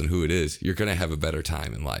 regardless of who it is, you're gonna have a better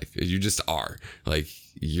time in life. You just are. Like,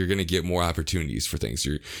 you're gonna get more opportunities for things.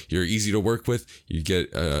 You're easy to work with. You get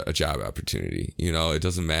a job opportunity. It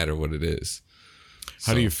doesn't matter what it is.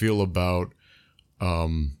 How do you feel about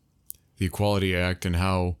the Equality Act and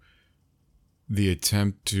how the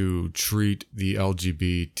attempt to treat the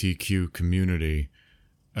LGBTQ community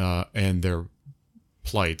and their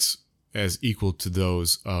plights as equal to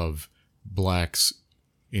those of blacks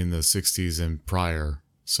in the 60s and prior?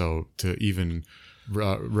 So to even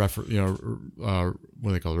what do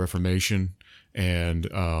they call it, reformation and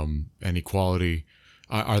equality,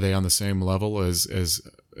 are they on the same level as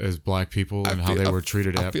black people and how they were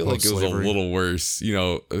treated at post-slavery? I feel like it was a little worse.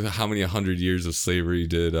 How many 100 years of slavery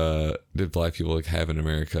did black people have in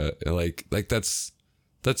America? Like that's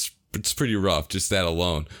it's pretty rough. Just that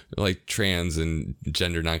alone. Like, trans and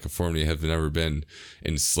gender nonconformity have never been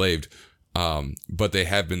enslaved. But they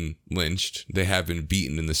have been lynched. They have been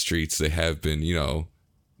beaten in the streets. They have been,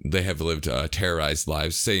 they have lived terrorized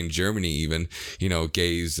lives. Say in Germany, even,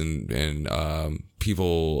 gays and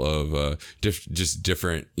people of just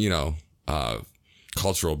different,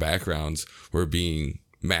 cultural backgrounds were being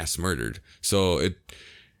mass murdered. So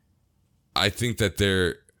I think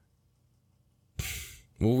that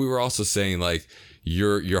well, we were also saying, like,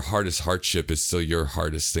 your hardest hardship is still your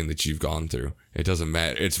hardest thing that you've gone through. It doesn't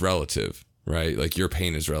matter. It's relative, right? Like, your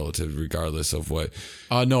pain is relative regardless of what.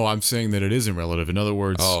 No, I'm saying that it isn't relative. In other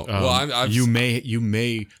words, the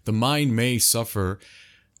mind may suffer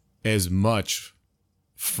as much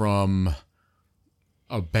from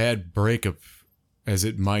a bad breakup as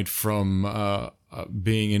it might from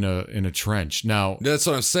being in a trench. Now, that's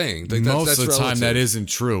what I'm saying. Like, most of the time that isn't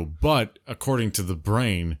true, but according to the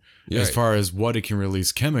brain, as far as what it can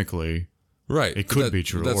release chemically, right, it could be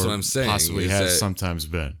true. That's or what I'm saying. Possibly has sometimes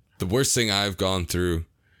been. The worst thing I've gone through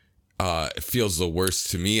feels the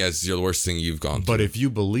worst to me as the worst thing you've gone through. But if you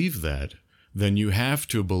believe that, then you have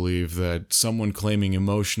to believe that someone claiming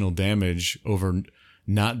emotional damage over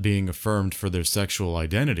not being affirmed for their sexual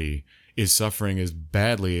identity is suffering as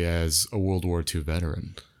badly as a World War II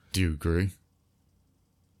veteran. Do you agree?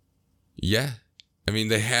 Yeah. I mean,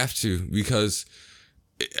 they have to, because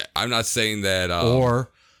I'm not saying that...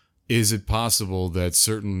 or is it possible that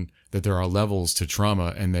there are levels to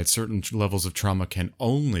trauma and that certain levels of trauma can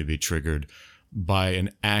only be triggered by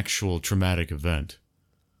an actual traumatic event?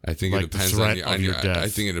 I think it depends on your death. I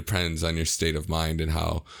think it depends on your state of mind and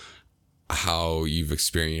how you've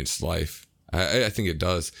experienced life. I think it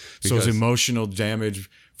does. So is emotional damage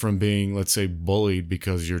from being, let's say, bullied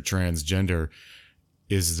because you're transgender,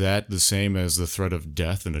 is that the same as the threat of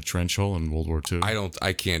death in a trench hole in World War II?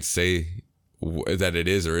 I can't say that it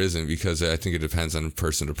is or isn't, because I think it depends on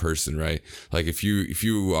person to person, right? Like if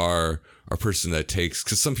you are a person that takes,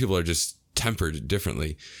 because some people are just tempered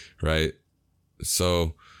differently, right?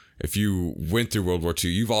 So if you went through World War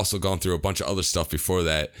II, you've also gone through a bunch of other stuff before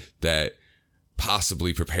that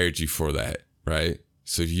possibly prepared you for that, right?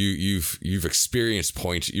 So you've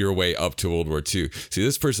experienced your way up to World War II. See,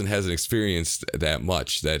 this person hasn't experienced that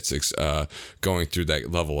much. That's going through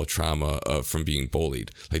that level of trauma from being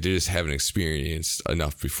bullied. Like they just haven't experienced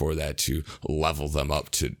enough before that to level them up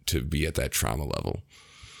to be at that trauma level.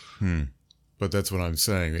 But that's what I'm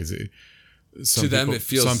saying. Is it? To them, it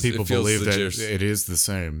feels. Some people believe that legit. it is the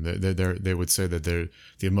same. They would say that the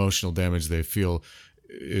emotional damage they feel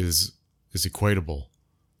is equatable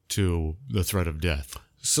to the threat of death.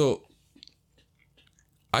 So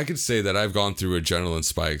I could say that I've gone through adrenaline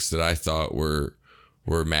spikes that I thought were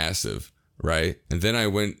massive, right? And then I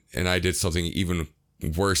went and I did something even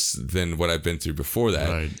worse than what I've been through before that.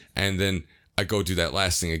 Right. And then I go do that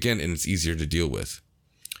last thing again, and it's easier to deal with.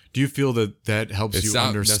 Do you feel that helps It's you not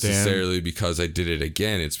understand? necessarily because I did it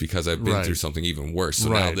again. It's because I've been through something even worse. So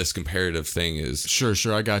now this comparative thing is... Sure,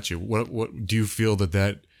 I got you. What do you feel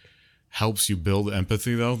that helps you build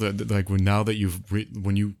empathy though? That like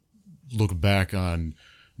when you look back on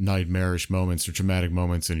nightmarish moments or traumatic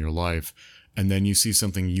moments in your life, and then you see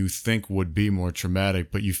something you think would be more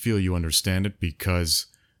traumatic, but you feel you understand it because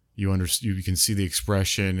you can see the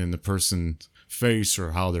expression in the person's face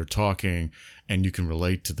or how they're talking, and you can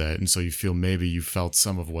relate to that, and so you feel maybe you felt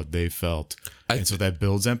some of what they felt, and so that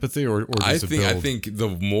builds empathy, or does it build? I think the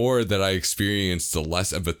more that I experience, the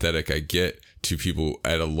less empathetic I get to people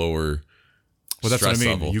at a lower that's stress what I mean.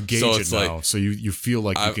 level. You gauge so it now, so you feel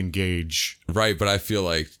like you can gauge. Right, but I feel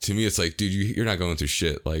like, to me, it's like, dude, you're not going through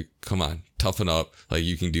shit. Like, come on, toughen up. Like,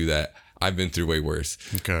 you can do that. I've been through way worse.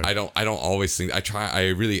 Okay. I don't always think,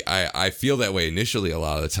 I feel that way initially a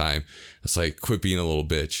lot of the time. It's like, quit being a little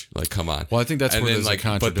bitch. Like, come on. Well, I think that's where there's a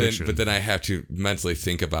contradiction. But then I have to mentally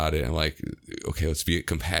think about it. I'm like, okay, let's be a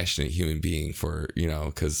compassionate human being for,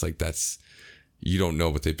 because like you don't know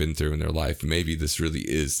what they've been through in their life. Maybe this really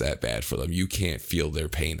is that bad for them. You can't feel their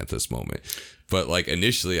pain at this moment. But like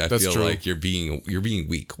initially, I feel like you're being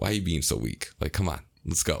weak. Why are you being so weak? Like, come on,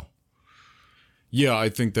 let's go. Yeah, I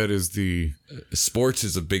think that is sports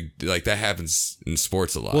is a big, like that happens in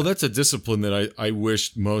sports a lot. Well, that's a discipline that I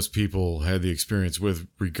wish most people had the experience with,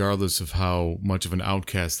 regardless of how much of an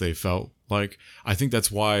outcast they felt like. I think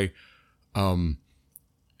that's why,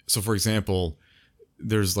 so for example,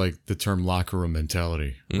 there's like the term locker room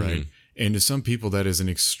mentality, right? And to some people that is an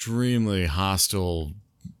extremely hostile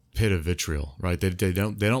pit of vitriol, right? They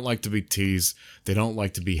don't like to be teased. They don't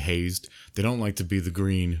like to be hazed. They don't like to be the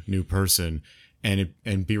green new person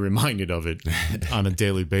and be reminded of it on a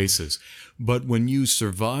daily basis. But when you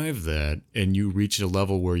survive that and you reach a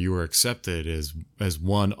level where you are accepted as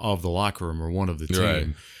one of the locker room or one of the team, right.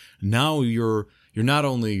 Now you're not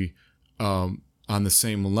only on the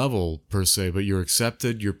same level per se, but you're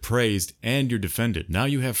accepted, you're praised, and you're defended. Now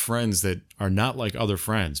you have friends that are not like other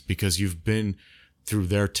friends because you've been through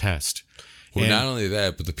their test. Well, not only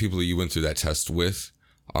that, but the people that you went through that test with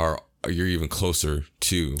you're even closer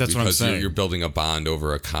to. That's what I'm saying. You're building a bond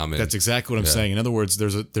over a common. That's exactly what I'm saying. In other words,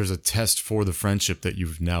 there's a test for the friendship that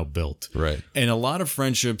you've now built. Right. And a lot of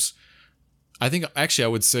friendships, I think, actually, I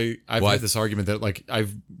would say I've had this argument that like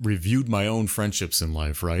I've reviewed my own friendships in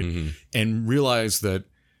life, right? And realized that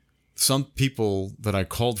some people that I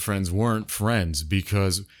called friends weren't friends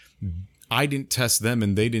because I didn't test them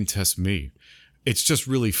and they didn't test me. It's just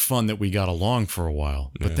really fun that we got along for a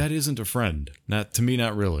while, but that isn't a friend. Not to me,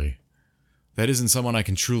 not really. That isn't someone I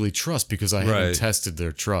can truly trust because I haven't tested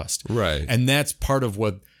their trust. Right. And that's part of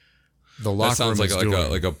what the locker room is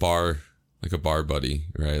doing. Like a bar buddy,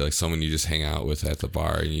 right? Like someone you just hang out with at the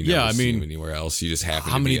bar and you never see them anywhere else. You just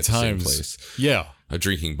happen to be at the same place. Yeah. A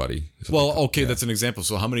drinking buddy. Well, okay, that's an example.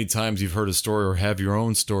 So how many times you've heard a story or have your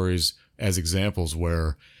own stories as examples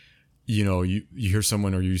where, you hear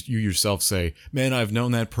someone or you yourself say, man, I've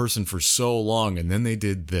known that person for so long and then they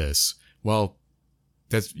did this. Well,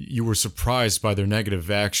 you were surprised by their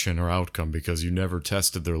negative action or outcome because you never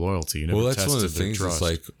tested their loyalty. You never tested their trust.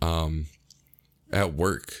 It's like at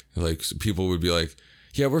work, like people would be like,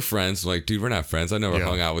 yeah, we're friends. I'm like, dude, we're not friends. I never Yeah.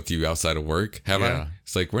 hung out with you outside of work, have Yeah. I?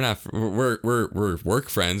 It's like we're work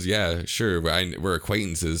friends. Yeah, sure. We're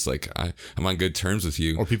acquaintances. Like I'm on good terms with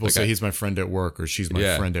you. Or people like, say he's my friend at work, or she's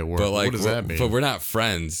my friend at work. But like, what does that mean? But we're not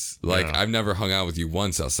friends. Like Yeah. I've never hung out with you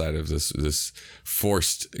once outside of this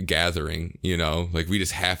forced gathering. You know, like we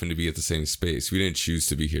just happen to be at the same space. We didn't choose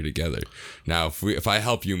to be here together. Now, if I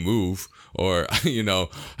help you move, or you know,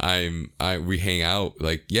 we hang out,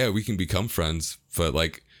 like yeah, we can become friends. But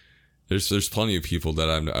like, there's plenty of people that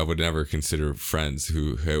I would never consider friends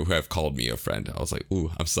who have called me a friend. I was like,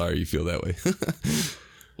 ooh, I'm sorry you feel that way.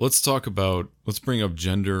 Let's bring up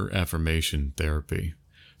gender affirmation therapy.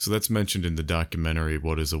 So that's mentioned in the documentary,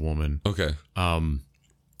 What is a Woman? Okay.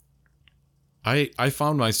 I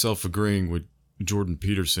found myself agreeing with Jordan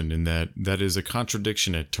Peterson in that is a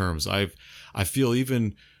contradiction at terms. I feel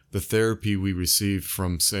even the therapy we receive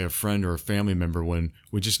from, say, a friend or a family member when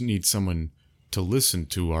we just need someone to listen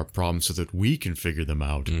to our problems so that we can figure them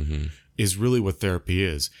out is really what therapy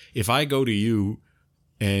is. If I go to you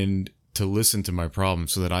and to listen to my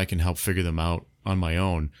problems so that I can help figure them out on my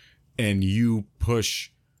own, and you push,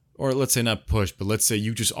 or let's say not push, but let's say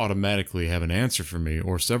you just automatically have an answer for me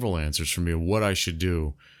or several answers for me of what I should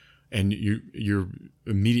do, and your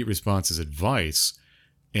immediate response is advice,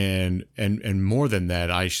 and more than that,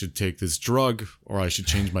 I should take this drug or I should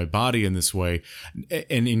change my body in this way,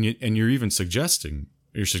 and you're even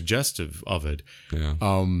you're suggestive of it.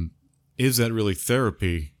 Yeah. Is that really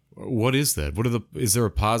therapy? What is that? Is there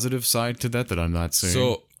a positive side to that I'm not seeing?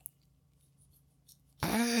 So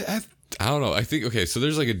I don't know. I think okay. So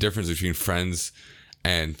there's like a difference between friends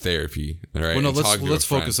and therapy, right? Well, no, And let's talking to a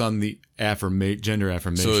focus friend. on the gender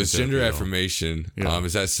affirmation. So it's gender therapy, though. affirmation. Yeah.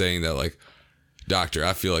 Is that saying that like, doctor,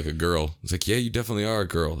 I feel like a girl? It's like, yeah, you definitely are a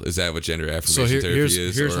girl. Is that what gender affirmation therapy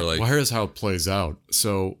is? Here's how it plays out.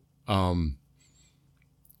 So,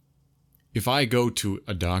 if I go to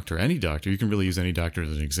a doctor, any doctor, you can really use any doctor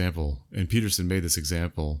as an example. And Peterson made this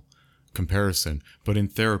example comparison, but in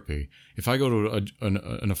therapy, if I go to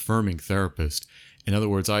an affirming therapist, in other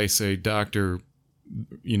words, I say, doctor,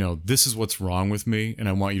 you know, this is what's wrong with me, and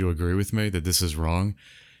I want you to agree with me that this is wrong,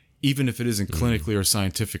 even if it isn't clinically or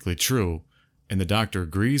scientifically true, and the doctor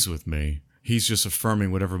agrees with me, he's just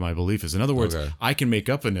affirming whatever my belief is. In other words, Okay. I can make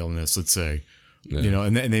up an illness, let's say, Yeah. you know,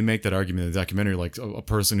 and they make that argument in the documentary, like a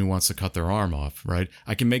person who wants to cut their arm off, right?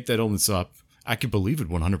 I can make that illness up. I can believe it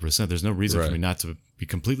 100%. There's no reason for Right. me not to be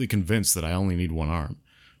completely convinced that I only need one arm.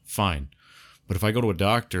 Fine. But if I go to a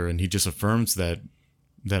doctor and he just affirms that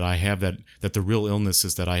I have that the real illness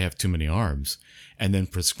is that I have too many arms, and then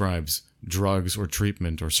prescribes drugs or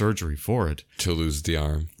treatment or surgery for it To lose the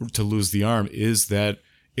arm. to lose the arm, is that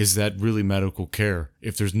really medical care?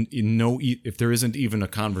 If there isn't even a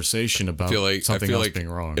conversation about something else being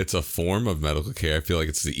wrong. It's a form of medical care. I feel like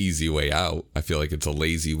it's the easy way out. I feel like it's a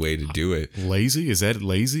lazy way to do it. Lazy? Is that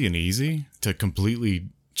lazy and easy to completely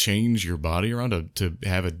change your body around, to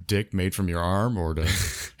have a dick made from your arm, or to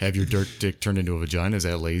have your dick turned into a vagina? Is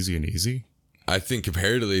that lazy and easy? I think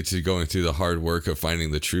comparatively to going through the hard work of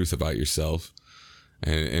finding the truth about yourself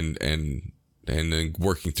and then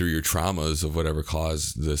working through your traumas of whatever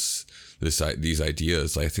caused these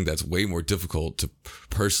ideas, I think that's way more difficult to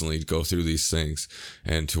personally go through these things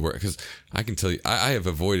and to work. Because I can tell you, I have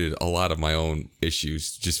avoided a lot of my own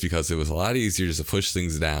issues just because it was a lot easier just to push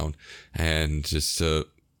things down and just to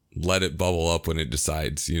let it bubble up when it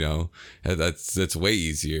decides, you know. That's way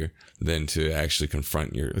easier than to actually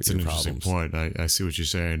confront your That's an interesting problems. point. I see what you're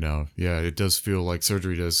saying now. Yeah, it does feel like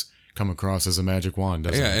surgery does come across as a magic wand,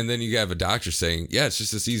 doesn't Yeah, it? and then you have a doctor saying, yeah, it's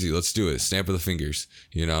just this easy. Let's do it. Snap of the fingers,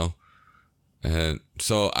 you know? And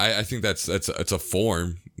so I think it's a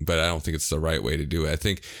form, but I don't think it's the right way to do it. I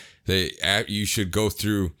think you should go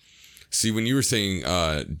through, see, when you were saying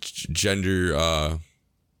gender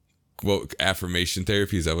affirmation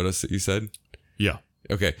therapy, is that what you said? Yeah.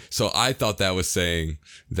 Okay, so I thought that was saying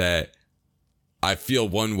that I feel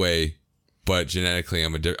one way, but genetically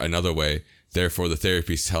I'm another way. Therefore, the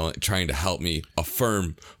therapy is trying to help me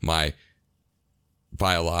affirm my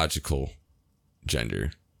biological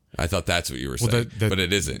gender. I thought that's what you were saying, but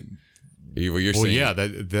it isn't. You're Well, saying, yeah,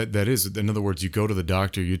 that is. In other words, you go to the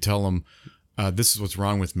doctor, you tell them, this is what's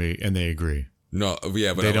wrong with me, and they agree. no,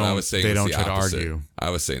 yeah, but They I was saying they it's don't the try to opposite. argue. I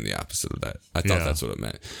was saying the opposite of that. I thought Yeah. that's what it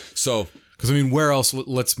meant. So Because I mean, where else?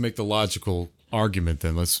 Let's make the logical argument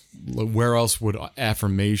then. Where else would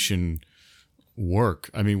affirmation work?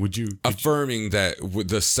 I mean, would you affirming that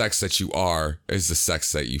the sex that you are is the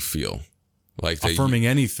sex that you feel, like that affirming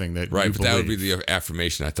anything that right? you But that would be believe? the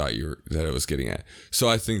affirmation I thought that it was getting at. So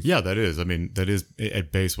I think Yeah, that is. I mean, that is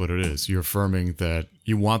at base what it is. You're affirming that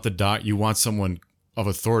you want you want someone of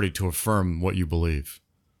authority to affirm what you believe.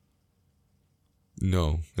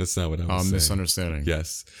 No, that's not what I'm saying. Misunderstanding.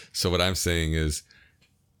 Yes. So what I'm saying is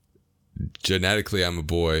genetically I'm a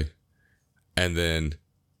boy and then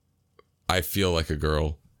I feel like a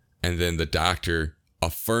girl, and then the doctor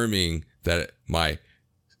affirming that my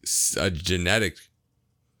genetic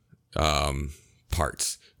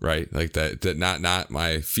parts, right? Like that not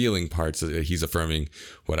my feeling parts. He's affirming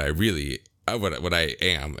what I really what I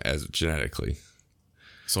am as genetically.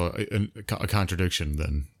 So a contradiction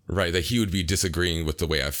then. Right, that he would be disagreeing with the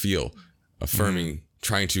way I feel, affirming,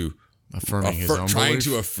 trying to affirming his own trying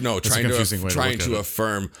belief? trying to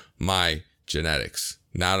affirm my genetics,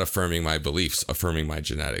 not affirming my beliefs, affirming my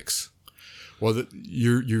genetics. Well,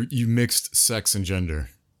 you mixed sex and gender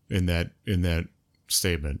in that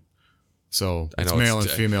statement. So it's male and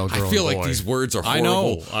female, girl and boy. I feel like these words are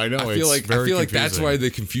horrible. I know. I feel like that's why the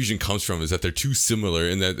confusion comes from, is that they're too similar,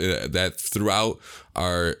 and that throughout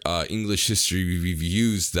our English history we've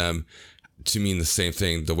used them to mean the same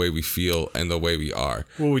thing, the way we feel and the way we are.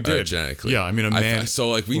 Well, we did genetically. Yeah, I mean a man. So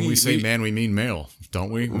like when we say man, we mean male,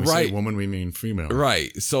 don't we? When we say woman, we mean female.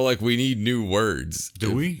 Right. So like we need new words.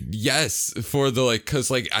 Do we? Yes, for the because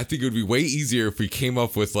I think it would be way easier if we came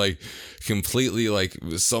up with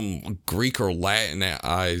completely some Greek or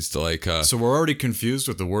Latinized So we're already confused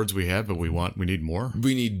with the words we have, but we need more.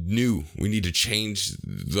 We need new. We need to change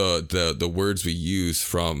the words we use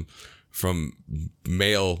from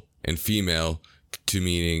male and female to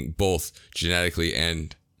meaning both genetically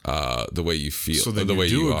and the way you feel. So then the way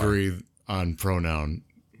you you agree on pronoun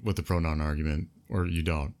with the pronoun argument, or you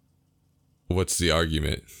don't? What's the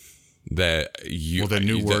argument? That you the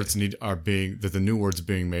new words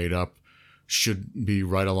being made up should be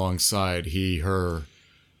right alongside he, her.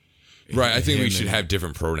 Right, I think we should have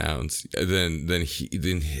different pronouns than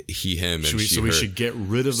he, him, and she, so her. We should get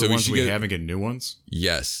rid of the ones we have and get new ones?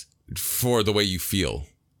 Yes, for the way you feel.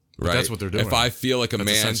 Right, but that's what they're doing. If I feel like that's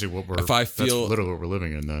man, that's literally what we're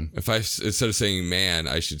living in. Then, if I instead of saying man,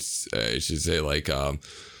 I should say I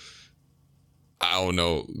don't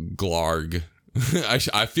know, glarg.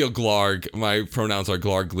 I feel glarg. My pronouns are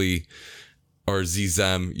glargly or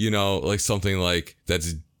zem. Something like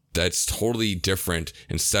that's totally different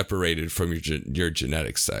and separated from your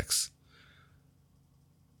genetic sex.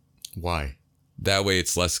 Why? That way,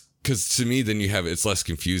 it's less. Because to me, then it's less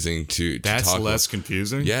confusing to That's talk less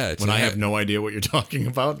confusing? Yeah. When I have no idea what you're talking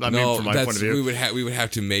about? I mean, from my point of view. We would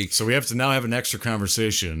have to make... So we have to now have an extra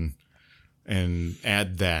conversation and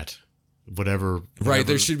add that. Whatever. Right,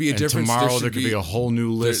 there should be a difference. Tomorrow there could be a whole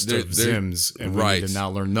new list of Zims, and we need to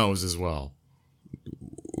now learn those as well.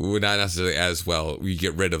 Not necessarily as well. We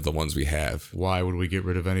get rid of the ones we have. Why would we get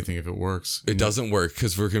rid of anything if it works? It doesn't work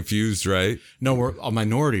because we're confused, right? No, a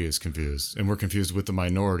minority is confused, and we're confused with the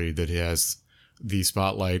minority that has the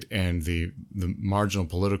spotlight and the marginal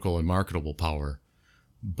political and marketable power.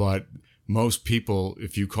 But most people,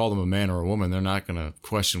 if you call them a man or a woman, they're not going to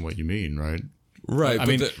question what you mean, right? Right. I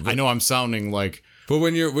mean, I know I'm sounding like... But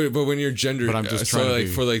when you're gender... But I'm just trying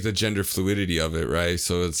for the gender fluidity of it, right?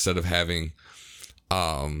 So instead of having...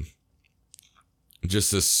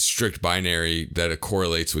 just a strict binary that it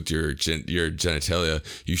correlates with your genitalia,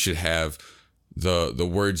 you should have the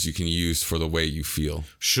words you can use for the way you feel.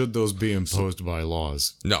 Should those be imposed by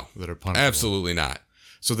laws? No, that are punishable? Absolutely not.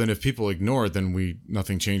 So then, if people ignore it, then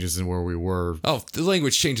nothing changes in where we were. Oh, the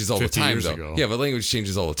language changes all the time, though. Ago. Yeah, but language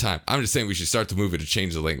changes all the time. I'm just saying we should start the movement to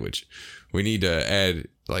change the language. We need to add,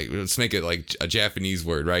 let's make it like a Japanese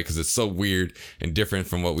word, right? Because it's so weird and different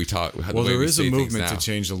from what we talk. Well, there is a movement to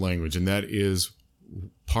change the language, and that is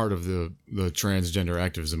part of the transgender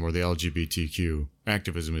activism or the LGBTQ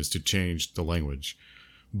activism is to change the language,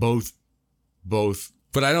 both.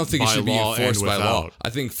 But I don't think it should be enforced by law. I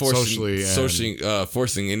think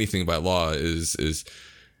forcing anything by law is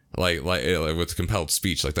like with compelled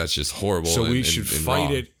speech. Like that's just horrible. So we should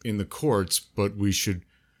fight it in the courts, but we should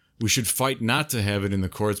fight not to have it in the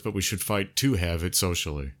courts, but we should fight to have it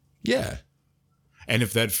socially. Yeah. And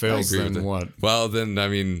if that fails, then what? Well, then I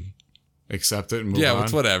mean, accept it and move on. Yeah,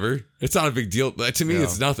 it's whatever. It's not a big deal. To me,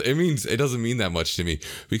 it's nothing. It doesn't mean that much to me,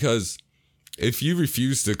 because if you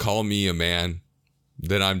refuse to call me a man,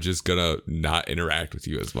 then I'm just gonna not interact with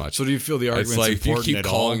you as much. So do you feel the argument's important if you keep at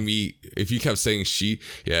calling all? me, if you kept saying she,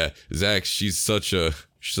 Zach, she's such a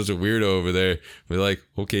weirdo over there. We're like,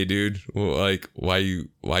 okay, dude, well, like, why you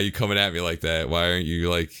coming at me like that?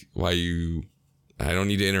 I don't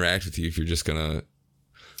need to interact with you if you're just gonna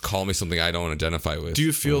call me something I don't identify with. Do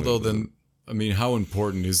you feel though then? I mean, how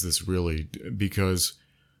important is this really? Because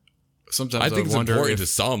sometimes I think it's wonder important to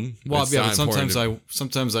some. Well, yeah, but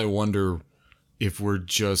sometimes I wonder if we're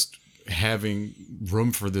just having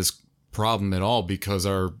room for this problem at all because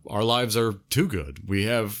our lives are too good. We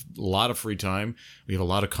have a lot of free time. We have a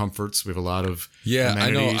lot of comforts. We have a lot of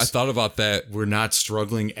I know. amenities. I thought about that. We're not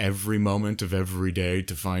struggling every moment of every day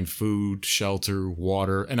to find food, shelter,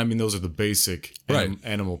 water. And I mean, those are the basic Right.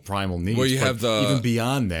 animal primal needs. Well, you But have the- even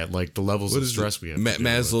beyond that, like the levels of stress we have. to deal with.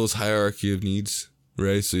 Maslow's hierarchy of needs,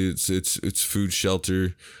 right? So it's food,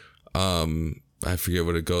 shelter. I forget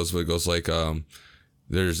what it goes, but it goes like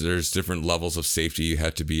there's different levels of safety you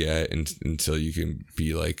have to be at until you can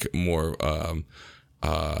be like more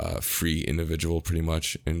free individual, pretty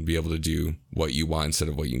much, and be able to do what you want instead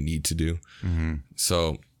of what you need to do. Mm-hmm.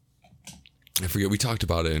 So I forget, we talked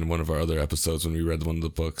about it in one of our other episodes when we read one of the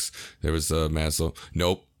books. There was Maslow.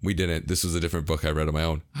 Nope, we didn't. This was a different book I read on my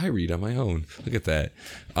own. I read on my own. Look at that.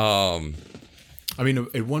 I mean,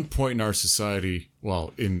 at one point in our society,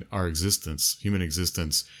 well, in our existence, human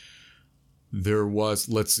existence, there was,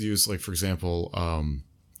 let's use, like, for example,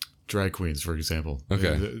 drag queens, for example.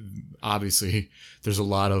 Okay. Obviously, there's a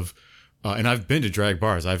lot of, and I've been to drag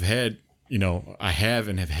bars. I have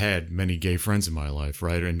and have had many gay friends in my life,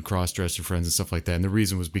 right? And cross-dresser friends and stuff like that. And the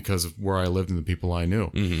reason was because of where I lived and the people I knew.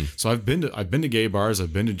 Mm-hmm. So I've been to gay bars.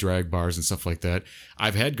 I've been to drag bars and stuff like that.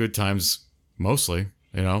 I've had good times mostly.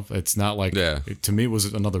 You know, it's not like, to me, it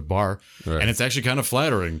was another bar. Right. And it's actually kind of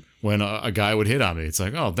flattering when a guy would hit on me. It's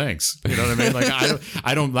like, oh, thanks. You know what I mean? Like,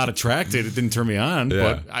 I'm not attracted. It didn't turn me on,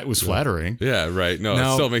 but it was flattering. Yeah, right. No,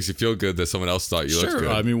 Now, it still makes you feel good that someone else thought you looked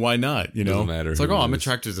good. I mean, why not? You know, Doesn't matter it's like, who oh, it I'm is.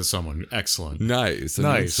 attracted to someone. Excellent. Nice.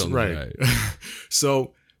 Right.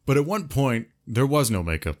 So, but at one point, there was no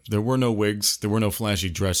makeup. There were no wigs. There were no flashy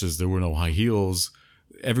dresses. There were no high heels.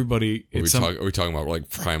 Everybody, Are we talking about like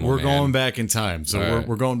primal we're man? going back in time. So All right.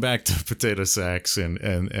 we're going back to potato sacks and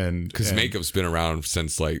Because makeup's been around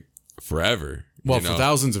since like forever. well, you know? for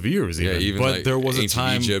thousands of years even. Yeah, even but like there was a ancient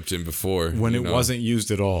time Egypt and before when it wasn't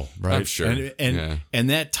used at all, right? I'm sure. And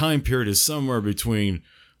that time period is somewhere between,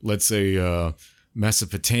 let's say,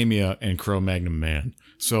 Mesopotamia and Cro-Magnon man.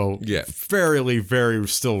 So fairly, very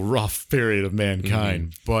still rough period of mankind.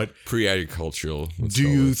 Mm-hmm. But pre-agricultural. do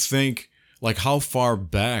you think, like, how far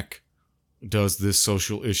back does this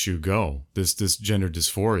social issue go? This gender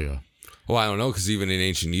dysphoria? Well, I don't know, because even in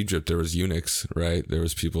ancient Egypt, there was eunuchs, right? There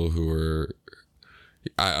was people who were,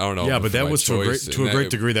 I don't know. Yeah, but that was to a great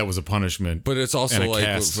degree, that was a punishment. But it's also like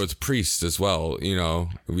caste. with priests as well. You know,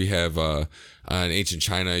 we have in ancient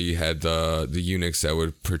China, you had the eunuchs that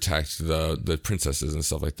would protect the princesses and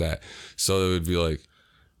stuff like that. So it would be like,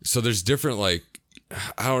 so there's different, like,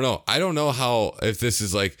 I don't know. I don't know how, if this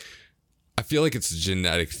is like, I feel like it's a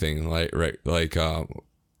genetic thing, like, right? Like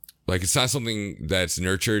it's not something that's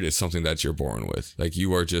nurtured. It's something that you're born with. Like,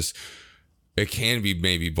 you are just, it can be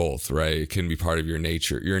maybe both, right? It can be part of your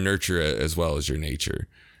nature, your nurture as well as your nature.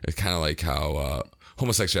 It's kind of like how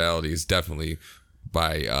homosexuality is definitely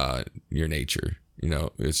by your nature. You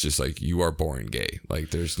know, it's just like you are born gay.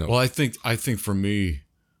 Like, there's no. Well, I think for me,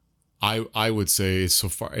 I would say so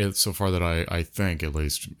far that I think, at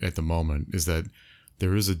least at the moment, is that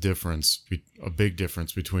there is a big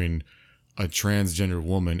difference between a transgender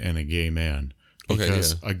woman and a gay man.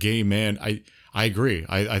 Because a gay man, I agree.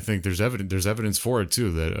 I think there's evidence for it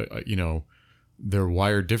too, that you know, they're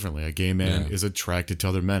wired differently. A gay man is attracted to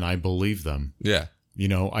other men. I believe them. Yeah. You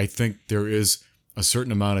know, I think there is a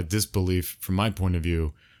certain amount of disbelief from my point of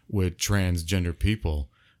view with transgender people,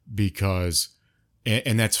 because,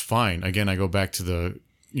 and that's fine. Again, I go back to the,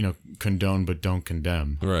 you know, condone but don't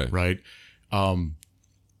condemn. Right.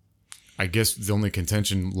 I guess the only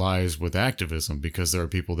contention lies with activism, because there are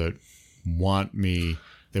people that they want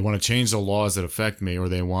to change the laws that affect me, or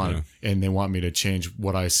they want me to change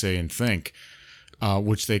what I say and think,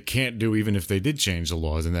 which they can't do even if they did change the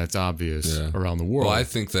laws, and that's obvious around the world. Well, I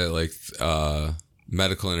think that like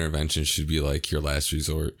medical intervention should be like your last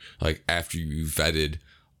resort, like after you vetted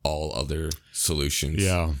all other solutions.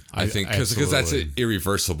 Yeah, I think because that's an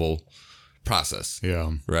irreversible process.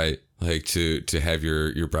 Yeah, right. Like to have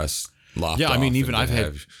your breasts lopped. Yeah, I mean, off even I've had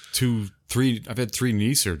have had 3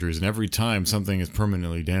 knee surgeries, and every time something is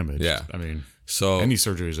permanently damaged. Yeah, I mean, so any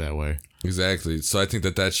surgery is that way. Exactly. So I think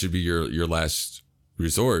that should be your last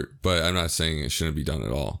resort, but I'm not saying it shouldn't be done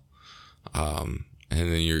at all. And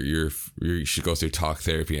then you should go through talk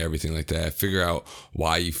therapy and everything like that. Figure out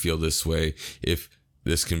why you feel this way. If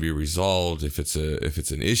this can be resolved, if it's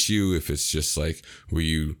an issue, if it's just like where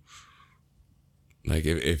you like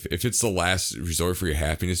if it's the last resort for your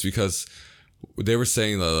happiness, because they were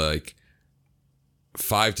saying that like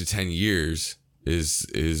 5 to 10 years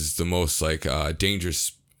is the most like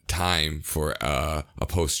dangerous time for a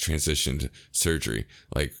post transition surgery.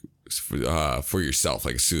 Like for yourself,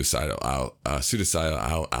 like a suicidal I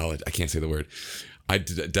can't say the word. I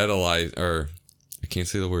can't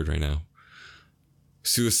say the word right now.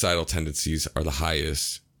 Suicidal tendencies are the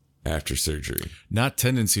highest after surgery. Not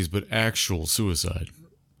tendencies, but actual suicide.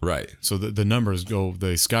 Right. So the numbers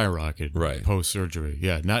they skyrocket Right. post surgery.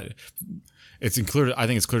 Yeah, it's clear. I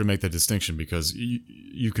think it's clear to make that distinction because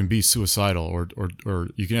you can be suicidal or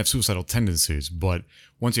you can have suicidal tendencies, but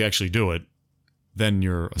once you actually do it, then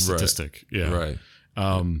you're a statistic. Right. Yeah. Right.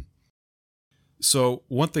 So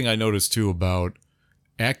one thing I noticed too about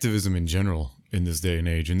activism in general in this day and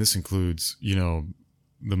age, and this includes,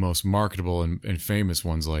 the most marketable and famous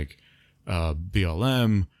ones like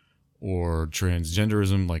BLM or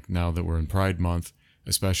transgenderism, like now that we're in Pride Month,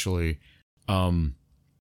 especially. I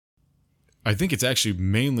think it's actually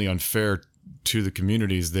mainly unfair to the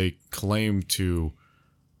communities they claim to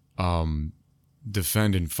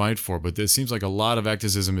defend and fight for, but it seems like a lot of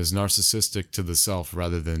activism is narcissistic to the self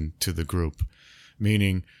rather than to the group.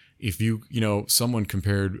 Meaning, if someone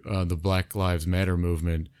compared the Black Lives Matter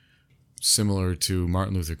movement similar to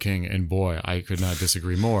Martin Luther King, and boy, I could not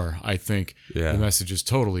disagree more. I think the message is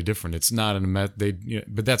totally different. It's not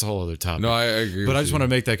but that's a whole other topic. No, I agree. But I just want to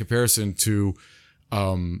make that comparison to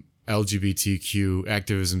LGBTQ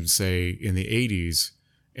activism, say in the 80s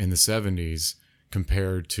and the 70s,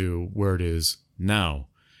 compared to where it is now.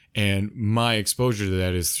 And my exposure to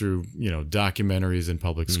that is through documentaries and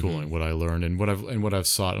public schooling, what I learned and what I've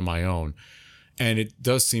sought on my own. And it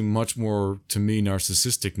does seem much more to me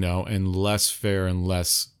narcissistic now and less fair and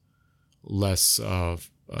less. Well,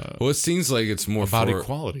 it seems like it's more about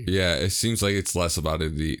equality. Yeah, it seems like it's less about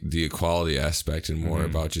the equality aspect and more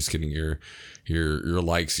about just getting your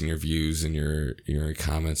likes and your views and your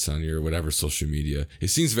comments on your whatever social media. It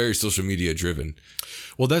seems very social media driven.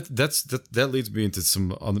 Well, that leads me into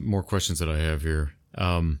some other, more questions that I have here.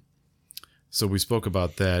 So we spoke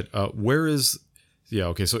about that.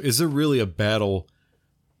 So is there really a battle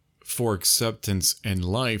for acceptance and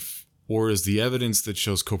life? Or is the evidence that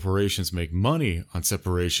shows corporations make money on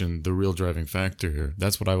separation the real driving factor here?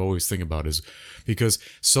 That's what I always think about, is because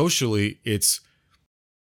socially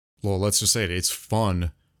let's just say it's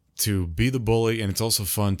fun to be the bully, and it's also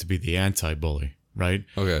fun to be the anti-bully, right?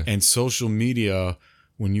 Okay. And social media,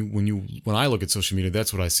 when I look at social media,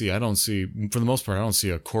 that's what I see. I don't see, for the most part, I don't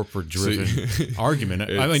see a corporate-driven argument.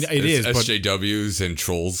 I mean, it is, but SJWs and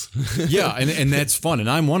trolls. yeah, and that's fun, and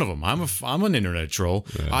I'm one of them. I'm an internet troll.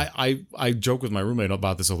 Yeah. I joke with my roommate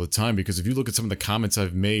about this all the time because if you look at some of the comments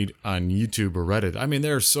I've made on YouTube or Reddit, I mean,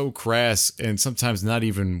 they're so crass and sometimes not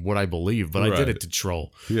even what I believe, but I did it to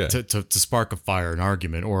troll, to spark a fire, an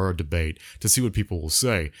argument, or a debate, to see what people will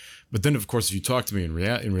say. But then, of course, if you talk to me in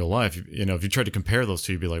real life, if you tried to compare those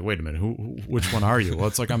two, you'd be like, "Wait a minute, which one are you?" Well,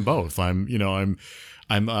 it's like I'm both. I'm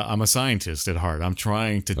a scientist at heart. I'm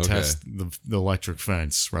trying to test the electric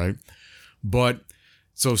fence, right? But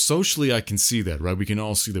so socially, I can see that, right? We can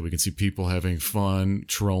all see that. We can see people having fun,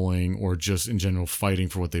 trolling, or just in general fighting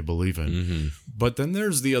for what they believe in. Mm-hmm. But then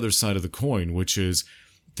there's the other side of the coin, which is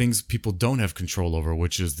things people don't have control over,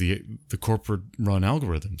 which is the corporate run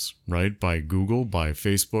algorithms, right? By Google, by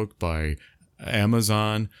Facebook, by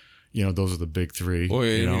Amazon, those are the big three. Well,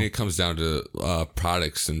 I mean, it comes down to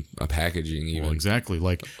products and packaging even. Well, exactly.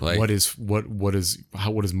 Like what is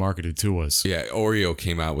marketed to us. Yeah. Oreo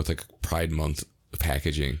came out with like Pride Month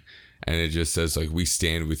packaging, and it just says like, "We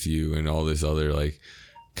stand with you," and all this other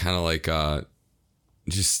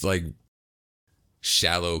just like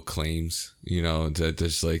shallow claims, that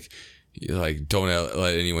just like don't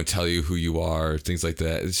let anyone tell you who you are, things like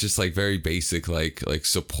that. It's just like very basic, like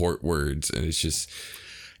support words, and it's just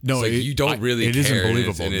you don't really care. It isn't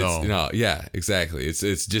believable. No, yeah, exactly.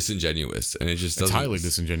 It's disingenuous, and it just doesn't. It's highly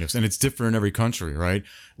disingenuous, and it's different in every country, right?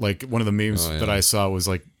 Like one of the memes that I saw was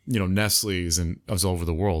like Nestle's and was all over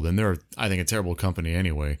the world, and they're, I think, a terrible company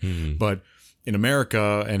anyway. Mm-hmm. But in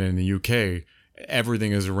America and in the UK,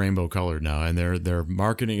 everything is rainbow colored now, and their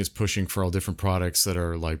marketing is pushing for all different products that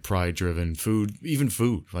are like pride driven, food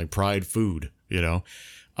like pride food,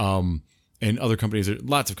 and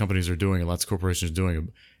lots of companies are doing it, lots of corporations are doing it,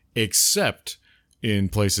 except in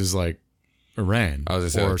places like Iran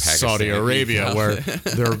or Saudi Arabia, where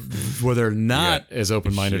they're not as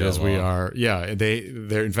open minded as we are. Yeah,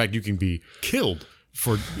 they're in fact, you can be killed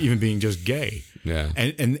for even being just gay. Yeah,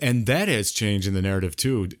 and that has changed in the narrative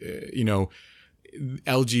too.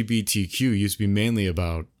 LGBTQ used to be mainly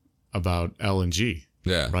about L and G,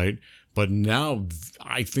 right? But now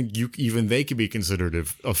I think even they could be considered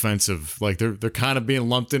offensive. Like they're kind of being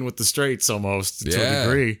lumped in with the straights almost to a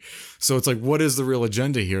degree. So it's like, what is the real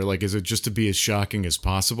agenda here? Like, is it just to be as shocking as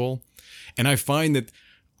possible? And I find that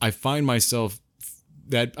I find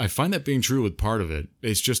that being true with part of it.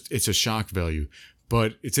 It's a shock value.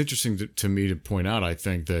 But it's interesting to me to point out, I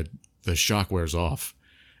think, that the shock wears off.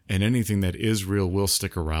 And anything that is real will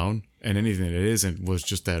stick around. And anything that isn't was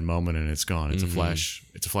just that moment and it's gone. It's a flash.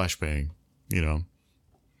 It's a flashbang, you know.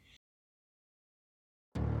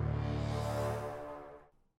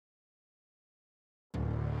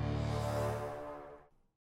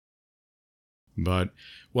 But,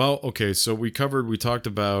 well, okay, so we talked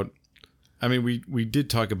about, I mean, we did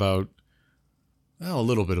talk about, well, a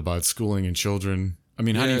little bit about schooling and children. I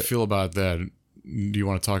mean, how do you feel about that? Do you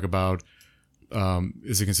want to talk about,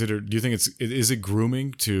 is it considered, do you think is it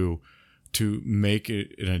grooming to make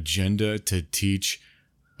it an agenda to teach,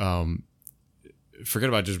 forget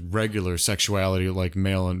about just regular sexuality like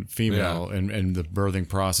male and female and the birthing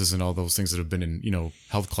process and all those things that have been in, you know,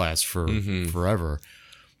 health class for forever.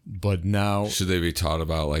 But now, should they be taught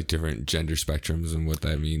about like different gender spectrums and what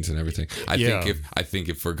that means and everything? I think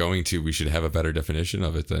if we're going to, we should have a better definition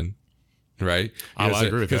of it then, right? I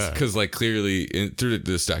agree with that. Because like clearly through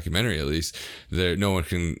this documentary, at least, no one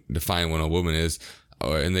can define what a woman is,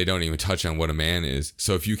 and they don't even touch on what a man is.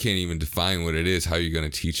 So if you can't even define what it is, how are you going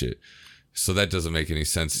to teach it? So that doesn't make any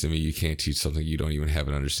sense to me. You can't teach something you don't even have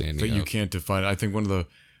an understanding of. You can't define it. I think one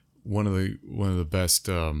of the best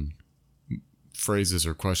phrases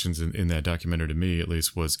or questions in that documentary, to me at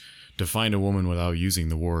least, was define a woman without using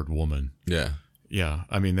the word woman. Yeah.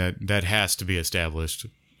 I mean, that has to be established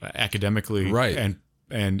academically, right?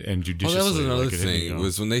 And judiciously. Well, that was another thing,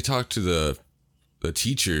 was when they talked to the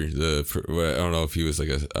teacher, I don't know if he was like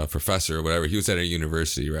a professor or whatever. He was at a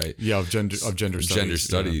university, right? Yeah, of gender studies. Gender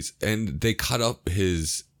studies, and they cut up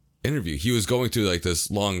his interview. He was going through like this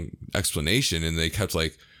long explanation, and they kept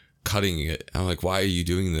like cutting it. I'm like, why are you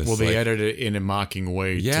doing this? Well, they edited it in a mocking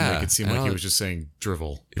way to make it seem like he was just saying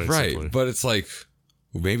drivel, basically. Right? But it's like,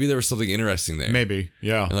 maybe there was something interesting there. Maybe,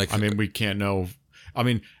 yeah. And like, I mean, we can't know. I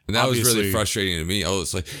mean, and that was really frustrating to me.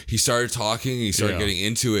 It's like he started talking, he started getting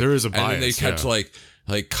into it. There is a bias, and then they kept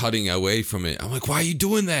like cutting away from it. I'm like, why are you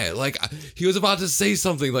doing that? Like, he was about to say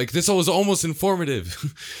something. Like, this was almost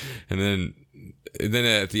informative, and then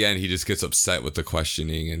at the end he just gets upset with the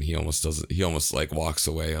questioning, and he almost like walks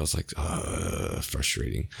away. I was like,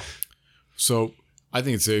 frustrating. So I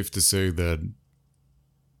think it's safe to say that,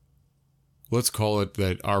 let's call it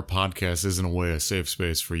that our podcast is in a way a safe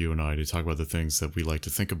space for you and I to talk about the things that we like to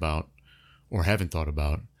think about or haven't thought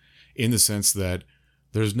about, in the sense that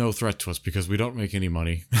there's no threat to us because we don't make any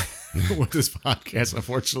money with this podcast,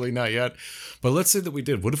 unfortunately, not yet. But let's say that we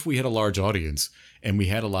did. What if we had a large audience and we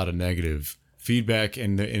had a lot of negative feedback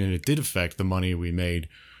and it did affect the money we made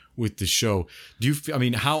with the show?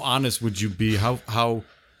 How honest would you be? How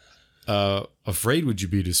afraid would you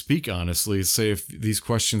be to speak honestly? Say if this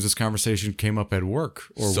conversation came up at work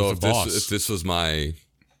or with a boss. If this was my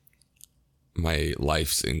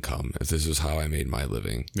life's income, if this was how I made my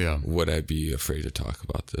living, would I be afraid to talk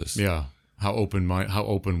about this? Yeah. How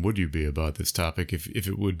open would you be about this topic if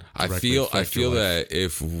it would? I feel that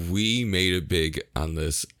if we made it big on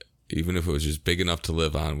this, even if it was just big enough to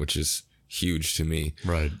live on, which is huge to me,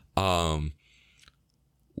 right?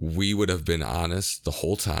 We would have been honest the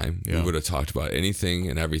whole time. Yeah. We would have talked about anything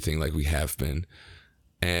and everything like we have been.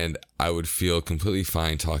 And I would feel completely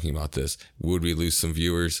fine talking about this. Would we lose some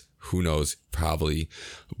viewers? Who knows? Probably.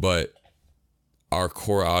 But our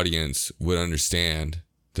core audience would understand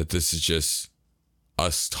that this is just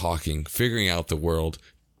us talking, figuring out the world,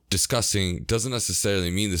 discussing. Doesn't necessarily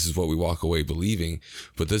mean this is what we walk away believing,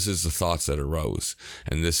 but this is the thoughts that arose.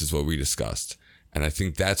 And this is what we discussed. And I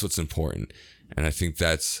think that's what's important. And I think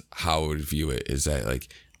that's how I would view it, is that like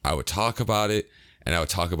I would talk about it, and I would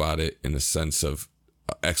talk about it in the sense of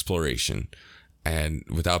exploration and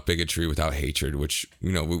without bigotry, without hatred, which,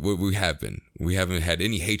 you know, we have been. We haven't had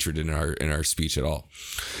any hatred in our speech at all.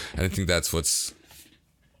 And I think that's what's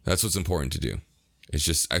important to do. It's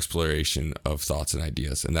just exploration of thoughts and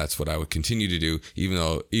ideas. And that's what I would continue to do,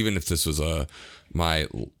 even if this was my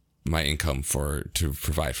income to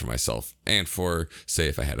provide for myself and for, say,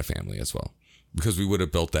 if I had a family as well. Because we would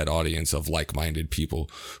have built that audience of like-minded people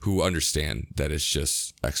who understand that it's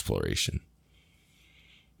just exploration.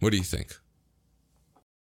 What do you think?